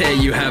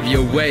Barate, you have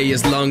your way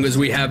as long as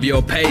we have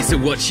your pay. So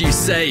what you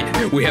say?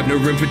 We have no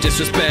room for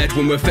disrespect.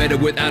 When we're fed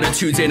up with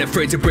attitudes, ain't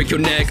afraid to break your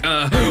neck.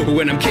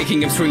 When I'm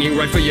kicking, I'm swinging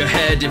right for your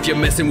head. If you're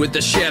messing with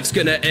the chef's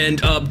gonna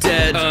end up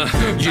dead.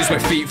 Use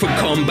my feet for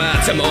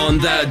combat, I'm on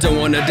that. Don't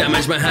wanna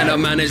damage my hand, I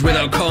manage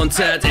without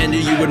contact. End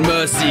you with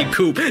mercy,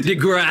 coupe de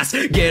grace.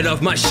 Get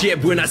off my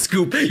ship when I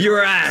scoop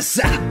your ass.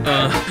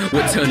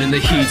 We're turning the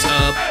heat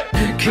up.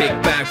 Kick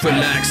back,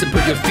 relax, and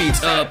put your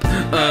feet up.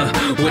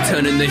 We're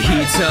turning the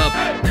heat up.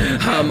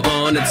 I'm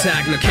on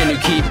attack, now can you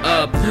keep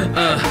up?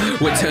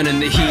 We're turning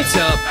the heat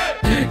up.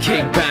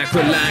 Kick back,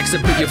 relax,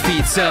 and put your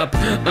feet up.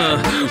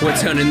 We're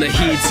turning the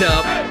heat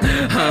up.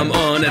 I'm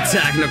on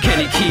attack, now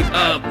can you keep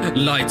up?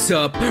 Lights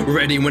up,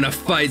 ready when a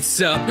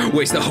fight's up.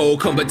 Waste the whole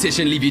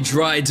competition, leave you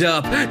dried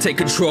up. Take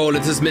control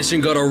of this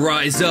mission, gotta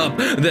rise up.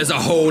 There's a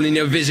hole in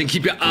your vision,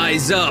 keep your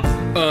eyes up.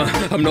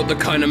 I'm not the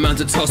kind of man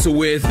to tussle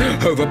with.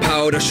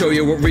 Overpowered, I'll show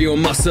you what real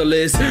muscle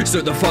is.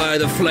 Stoke the fire,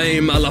 the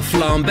flame, a la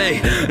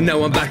flambe.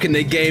 Now I'm back in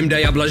the game,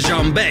 diable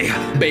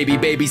jambe.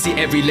 Baby, see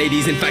every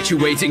lady's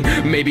infatuating.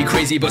 Maybe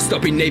crazy, but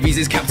stopping navies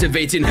is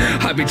captivating.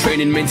 I've been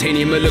training,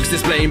 maintaining my looks,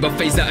 displaying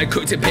buffets that I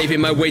cooked to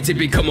paving my way to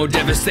become more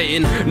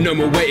devastating. No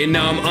more waiting,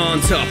 now I'm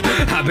on top.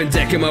 I've been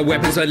decking my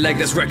weapons, I leg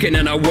that's wrecking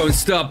and I won't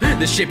stop.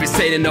 The ship is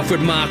sailing off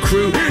with my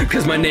crew,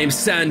 cause my name's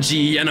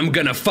SANJI and I'm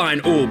gonna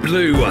find all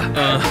blue.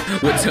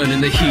 We're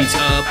turning the heat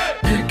up.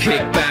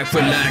 Kick back,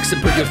 relax,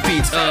 and put your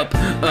feet up.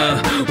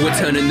 We're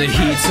turning the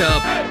heat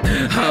up.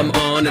 I'm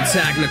on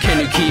attack, now can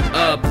you keep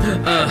up?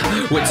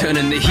 We're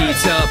turning the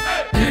heat up.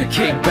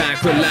 Kick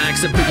back,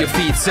 relax, and put your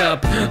feet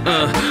up.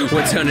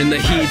 We're turning the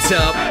heat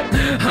up.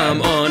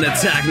 I'm on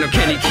attack, now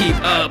can you keep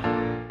up?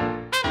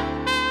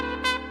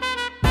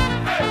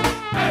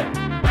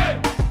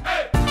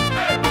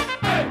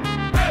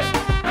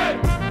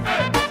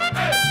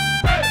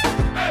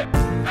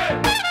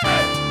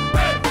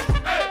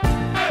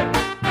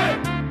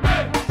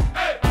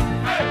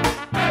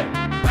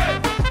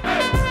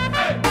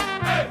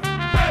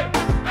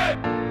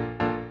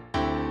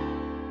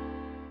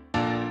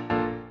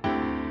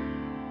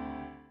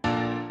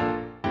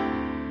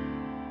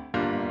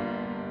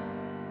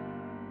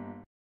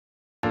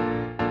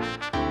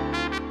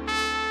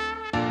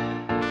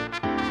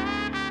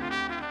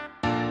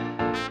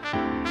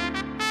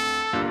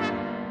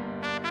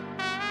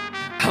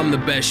 I'm the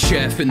best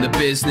chef in the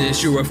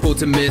business. You're a fool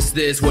to miss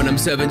this. When I'm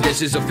serving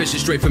dishes or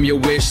fishes straight from your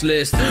wish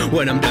list.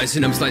 When I'm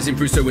dicing, I'm slicing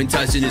through so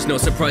enticing. It's not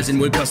surprising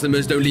when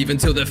customers don't leave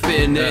until they're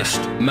finished.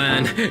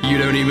 Man, you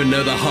don't even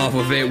know the half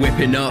of it.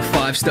 Whipping up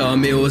 5-star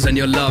meals and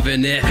you're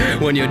loving it.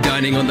 When you're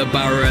dining on the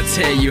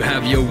Barate, you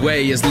have your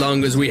way as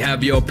long as we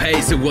have your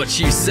pay. So what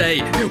you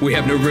say? We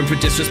have no room for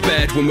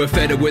disrespect. When we're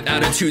fed up with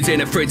attitudes,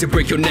 ain't afraid to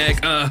break your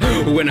neck.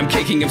 When I'm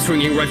kicking, I'm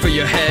swinging right for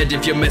your head.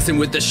 If you're messing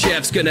with the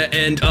chef's gonna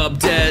end up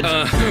dead.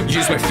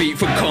 Use my feet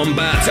for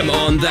combat, I'm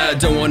on that.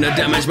 Don't wanna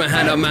damage my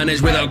hand, I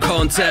manage without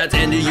contact.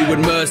 End you with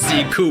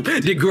mercy, coupe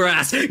de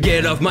grace.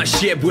 Get off my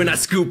ship when I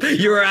scoop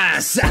your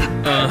ass.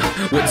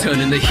 We're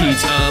turning the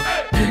heat up.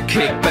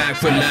 Kick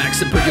back,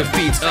 relax, and put your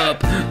feet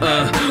up.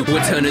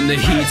 We're turning the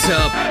heat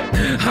up.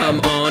 I'm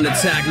on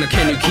attack, now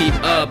can you keep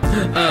up?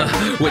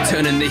 We're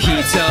turning the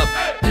heat up.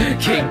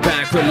 Kick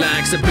back,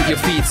 relax, and put your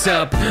feet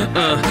up.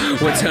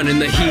 We're turning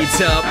the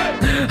heat up.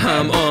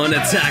 I'm on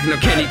attack, now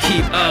can you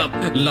keep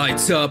up?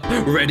 Lights up,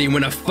 ready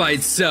when a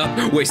fight's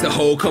up. Waste the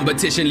whole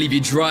competition, leave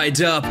you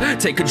dried up.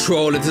 Take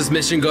control of this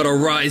mission, gotta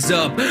rise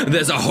up.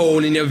 There's a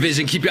hole in your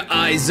vision, keep your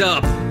eyes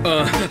up.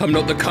 I'm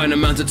not the kind of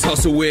man to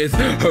tussle with.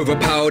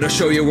 Overpowered, I'll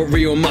show you what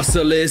real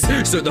muscle is.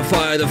 So the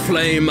fire, the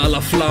flame, a la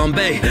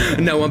flambe.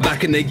 Now I'm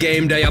back in the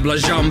game, diable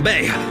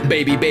jambe.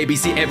 Baby,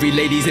 see every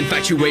lady's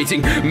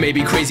infatuating.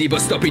 Maybe crazy,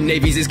 but stopping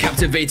navies is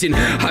captivating.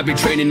 I've been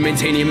training,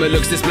 maintaining my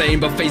looks, displaying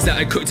buffets that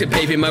I cooked to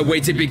paving my way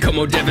to become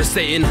more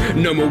devastating.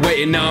 No more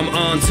waiting, now I'm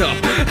on top.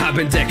 I've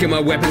been decking my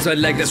weapons, I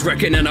leg that's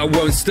wrecking and I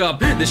won't stop.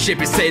 The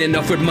ship is sailing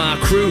off with my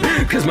crew.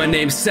 Cause my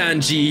name's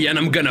SANJI and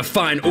I'm gonna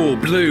find all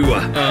blue.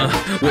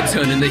 We're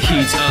turning the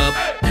heat up.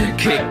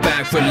 Kick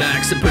back,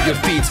 relax, and put your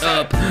feet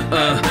up.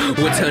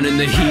 We're turning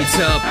the heat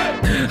up.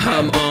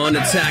 I'm on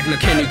attack, now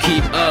can you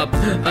keep up?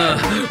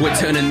 We're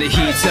turning the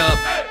heat up.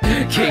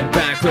 Kick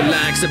back,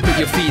 relax, and put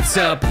your feet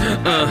up.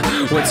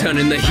 We're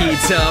turning the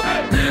heat up.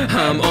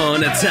 I'm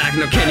on attack,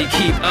 now can you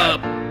keep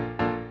up?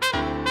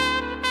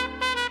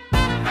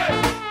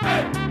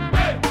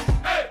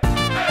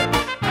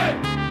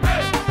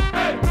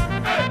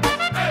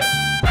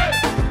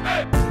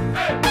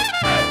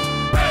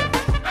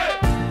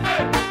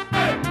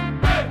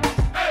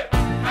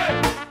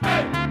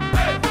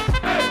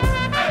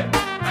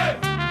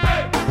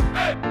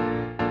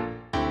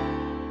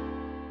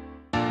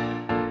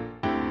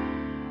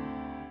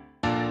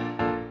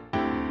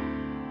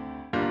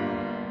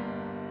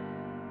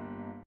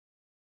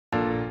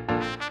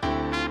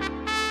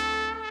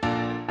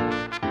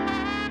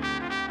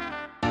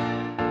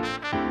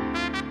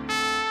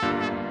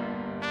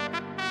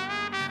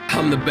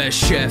 I'm the best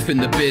chef in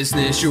the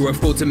business. You're a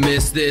fool to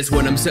miss this.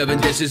 When I'm serving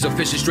dishes or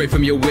fishes straight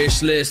from your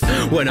wish list.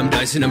 When I'm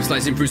dicing, I'm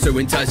slicing through so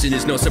enticing.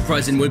 It's not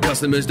surprising when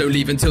customers don't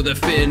leave until they're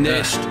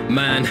finished.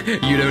 Man,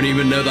 you don't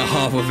even know the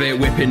half of it.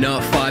 Whipping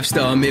up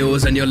 5-star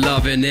meals and you're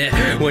loving it.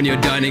 When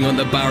you're dining on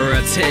the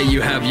Barate,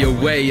 you have your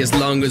way as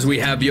long as we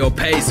have your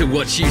pay. So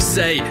what you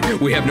say?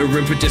 We have no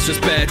room for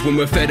disrespect. When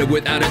we're fed up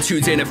with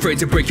attitudes, ain't afraid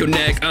to break your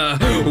neck.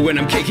 When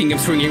I'm kicking, I'm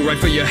swinging right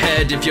for your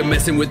head. If you're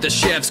messing with the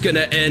chef's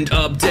gonna end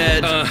up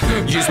dead.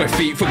 Use my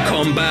feet for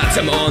combat,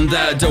 I'm on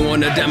that. Don't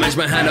wanna damage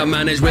my hand, I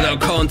manage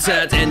without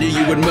contact. End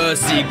you with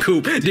mercy,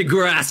 coupe de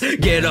grace.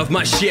 Get off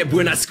my ship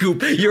when I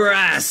scoop your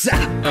ass.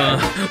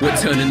 We're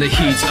turning the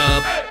heat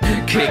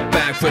up. Kick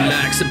back,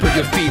 relax, and put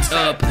your feet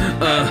up.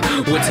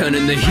 We're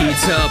turning the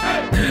heat up.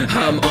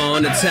 I'm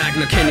on attack,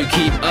 now can you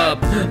keep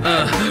up?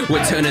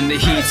 We're turning the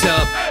heat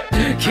up.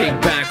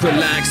 Kick back,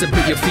 relax, and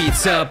put your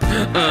feet up.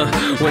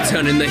 We're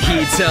turning the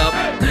heat up.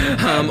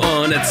 I'm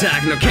on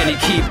attack, now can you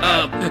keep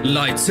up?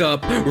 Lights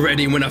up,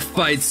 ready when a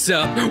fight's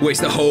up.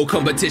 Waste the whole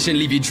competition,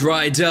 leave you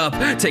dried up.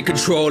 Take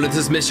control of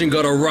this mission,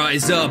 gotta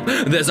rise up.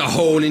 There's a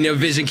hole in your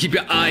vision, keep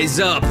your eyes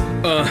up.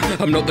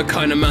 I'm not the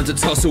kind of man to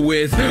tussle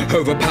with.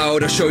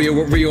 Overpowered, I'll show you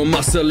what real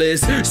muscle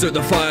is. So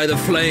the fire, the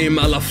flame,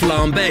 a la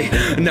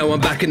flambe. Now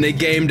I'm back in the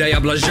game,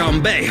 diable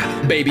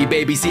jambe.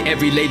 Baby, see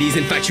every lady's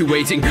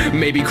infatuating.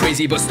 Maybe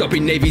crazy, but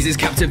stopping navies is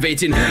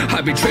captivating.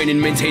 I've been training,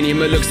 maintaining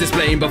my looks,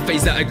 displaying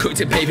buffets that I cooked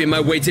to paving my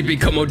way to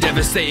become more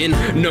devastating.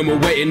 No more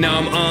waiting, now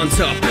I'm on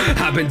top.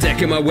 I've been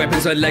decking my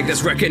weapons, I leg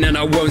that's wrecking and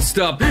I won't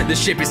stop. The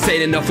ship is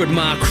sailing off with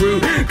my crew.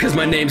 Cause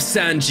my name's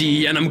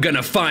SANJI and I'm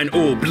gonna find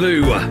all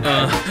blue.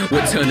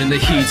 We're turning the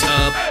heat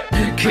up.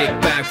 Kick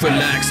back,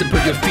 relax, and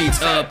put your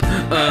feet up.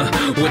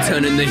 We're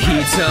turning the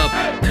heat up.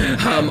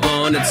 I'm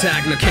on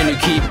attack, now can you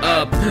keep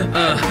up?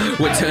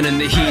 We're turning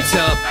the heat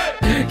up.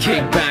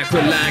 Kick back,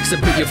 relax,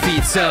 and put your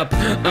feet up.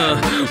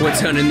 We're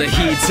turning the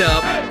heat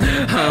up.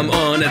 I'm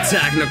on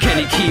attack, now can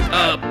you keep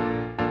up?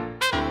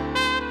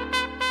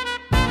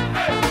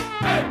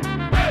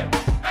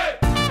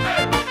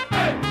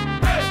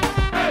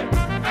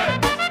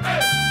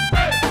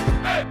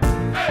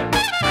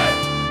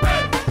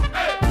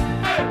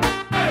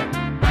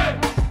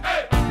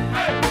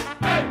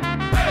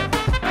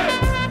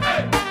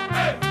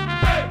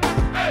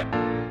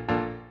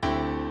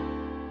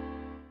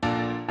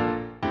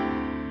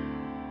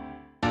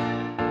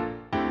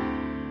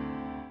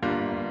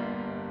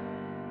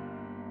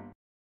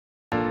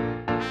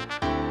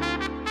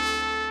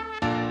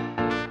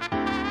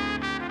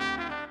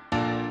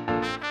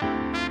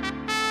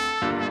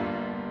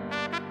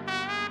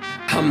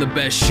 I'm the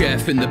best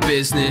chef in the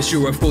business.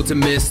 You're a fool to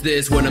miss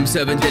this. When I'm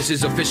serving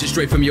dishes or fishes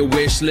straight from your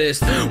wish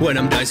list. When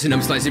I'm dicing,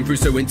 I'm slicing through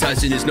so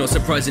enticing. It's not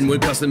surprising when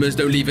customers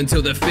don't leave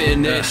until they're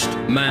finished.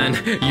 Man,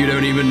 you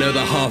don't even know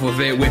the half of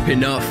it.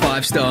 Whipping up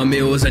 5-star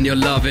meals and you're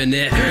loving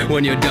it.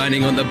 When you're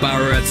dining on the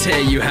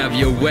Barate, you have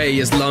your way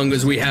as long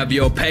as we have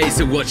your pay.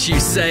 So what you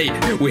say?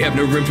 We have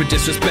no room for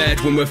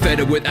disrespect. When we're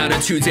fed up with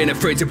attitudes, ain't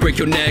afraid to break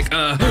your neck.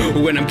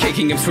 When I'm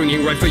kicking, I'm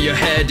swinging right for your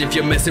head. If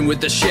you're messing with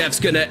the chef's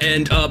gonna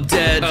end up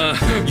dead.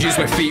 Use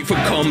my feet for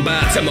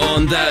combat, I'm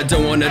on that.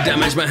 Don't wanna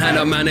damage my hand,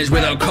 I'll manage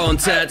without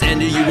contact.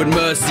 Enter you with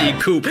mercy,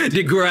 coupe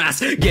de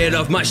grace. Get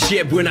off my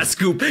ship when I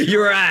scoop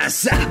your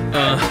ass.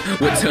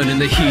 We're turning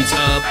the heat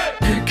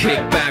up. Kick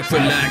back,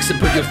 relax, and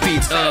put your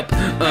feet up.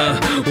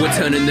 We're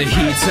turning the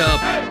heat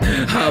up.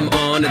 I'm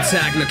on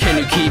attack, now can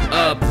you keep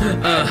up?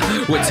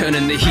 We're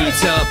turning the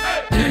heat up.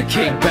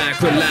 Kick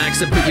back,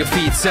 relax, and put your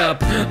feet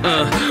up.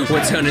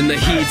 We're turning the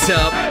heat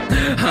up.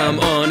 I'm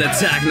on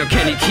attack, now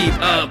can you keep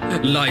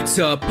up? Lights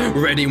up,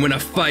 ready when I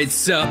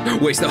fight's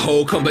up. Waste the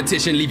whole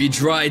competition, leave you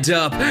dried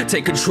up.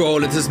 Take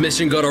control of this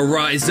mission, gotta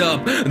rise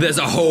up. There's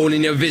a hole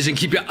in your vision,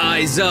 keep your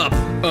eyes up.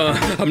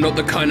 I'm not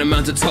the kind of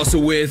man to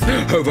tussle with.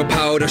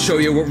 Overpowered, I'll show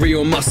you what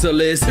real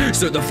muscle is.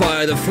 Stoke the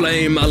fire, the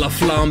flame, a la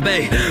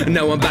flambe.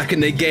 Now I'm back in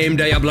the game,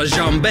 diablo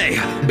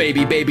jambe.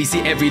 Baby,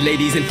 see every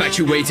lady's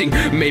infatuating.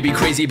 Maybe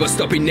crazy, but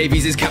stopping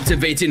navies is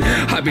captivating.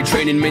 I've been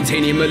training,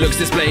 maintaining my looks,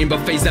 displaying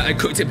buffets that I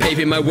cooked to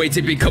paving my way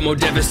to become more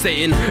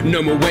devastating.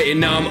 No more waiting,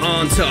 now I'm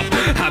on top.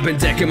 I've been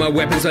decking my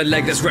weapons, my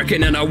leg that's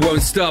wrecking, and I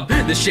won't stop.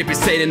 The ship is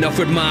sailing off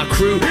with my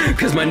crew,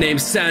 cause my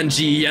name's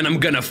SANJI, and I'm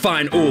gonna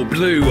find all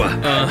blue.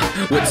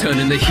 We're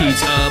turning the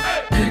heat up.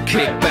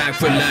 Kick back,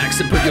 relax,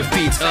 and put your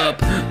feet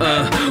up.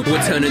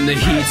 We're turning the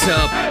heat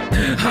up.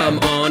 I'm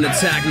on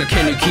attack, now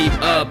can you keep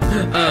up?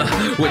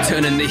 We're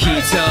turning the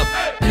heat up.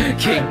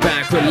 Kick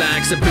back,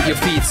 relax, and put your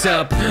feet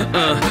up.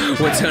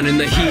 We're turning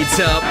the heat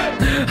up.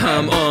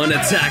 I'm on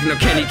attack, now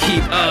can you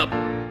keep up?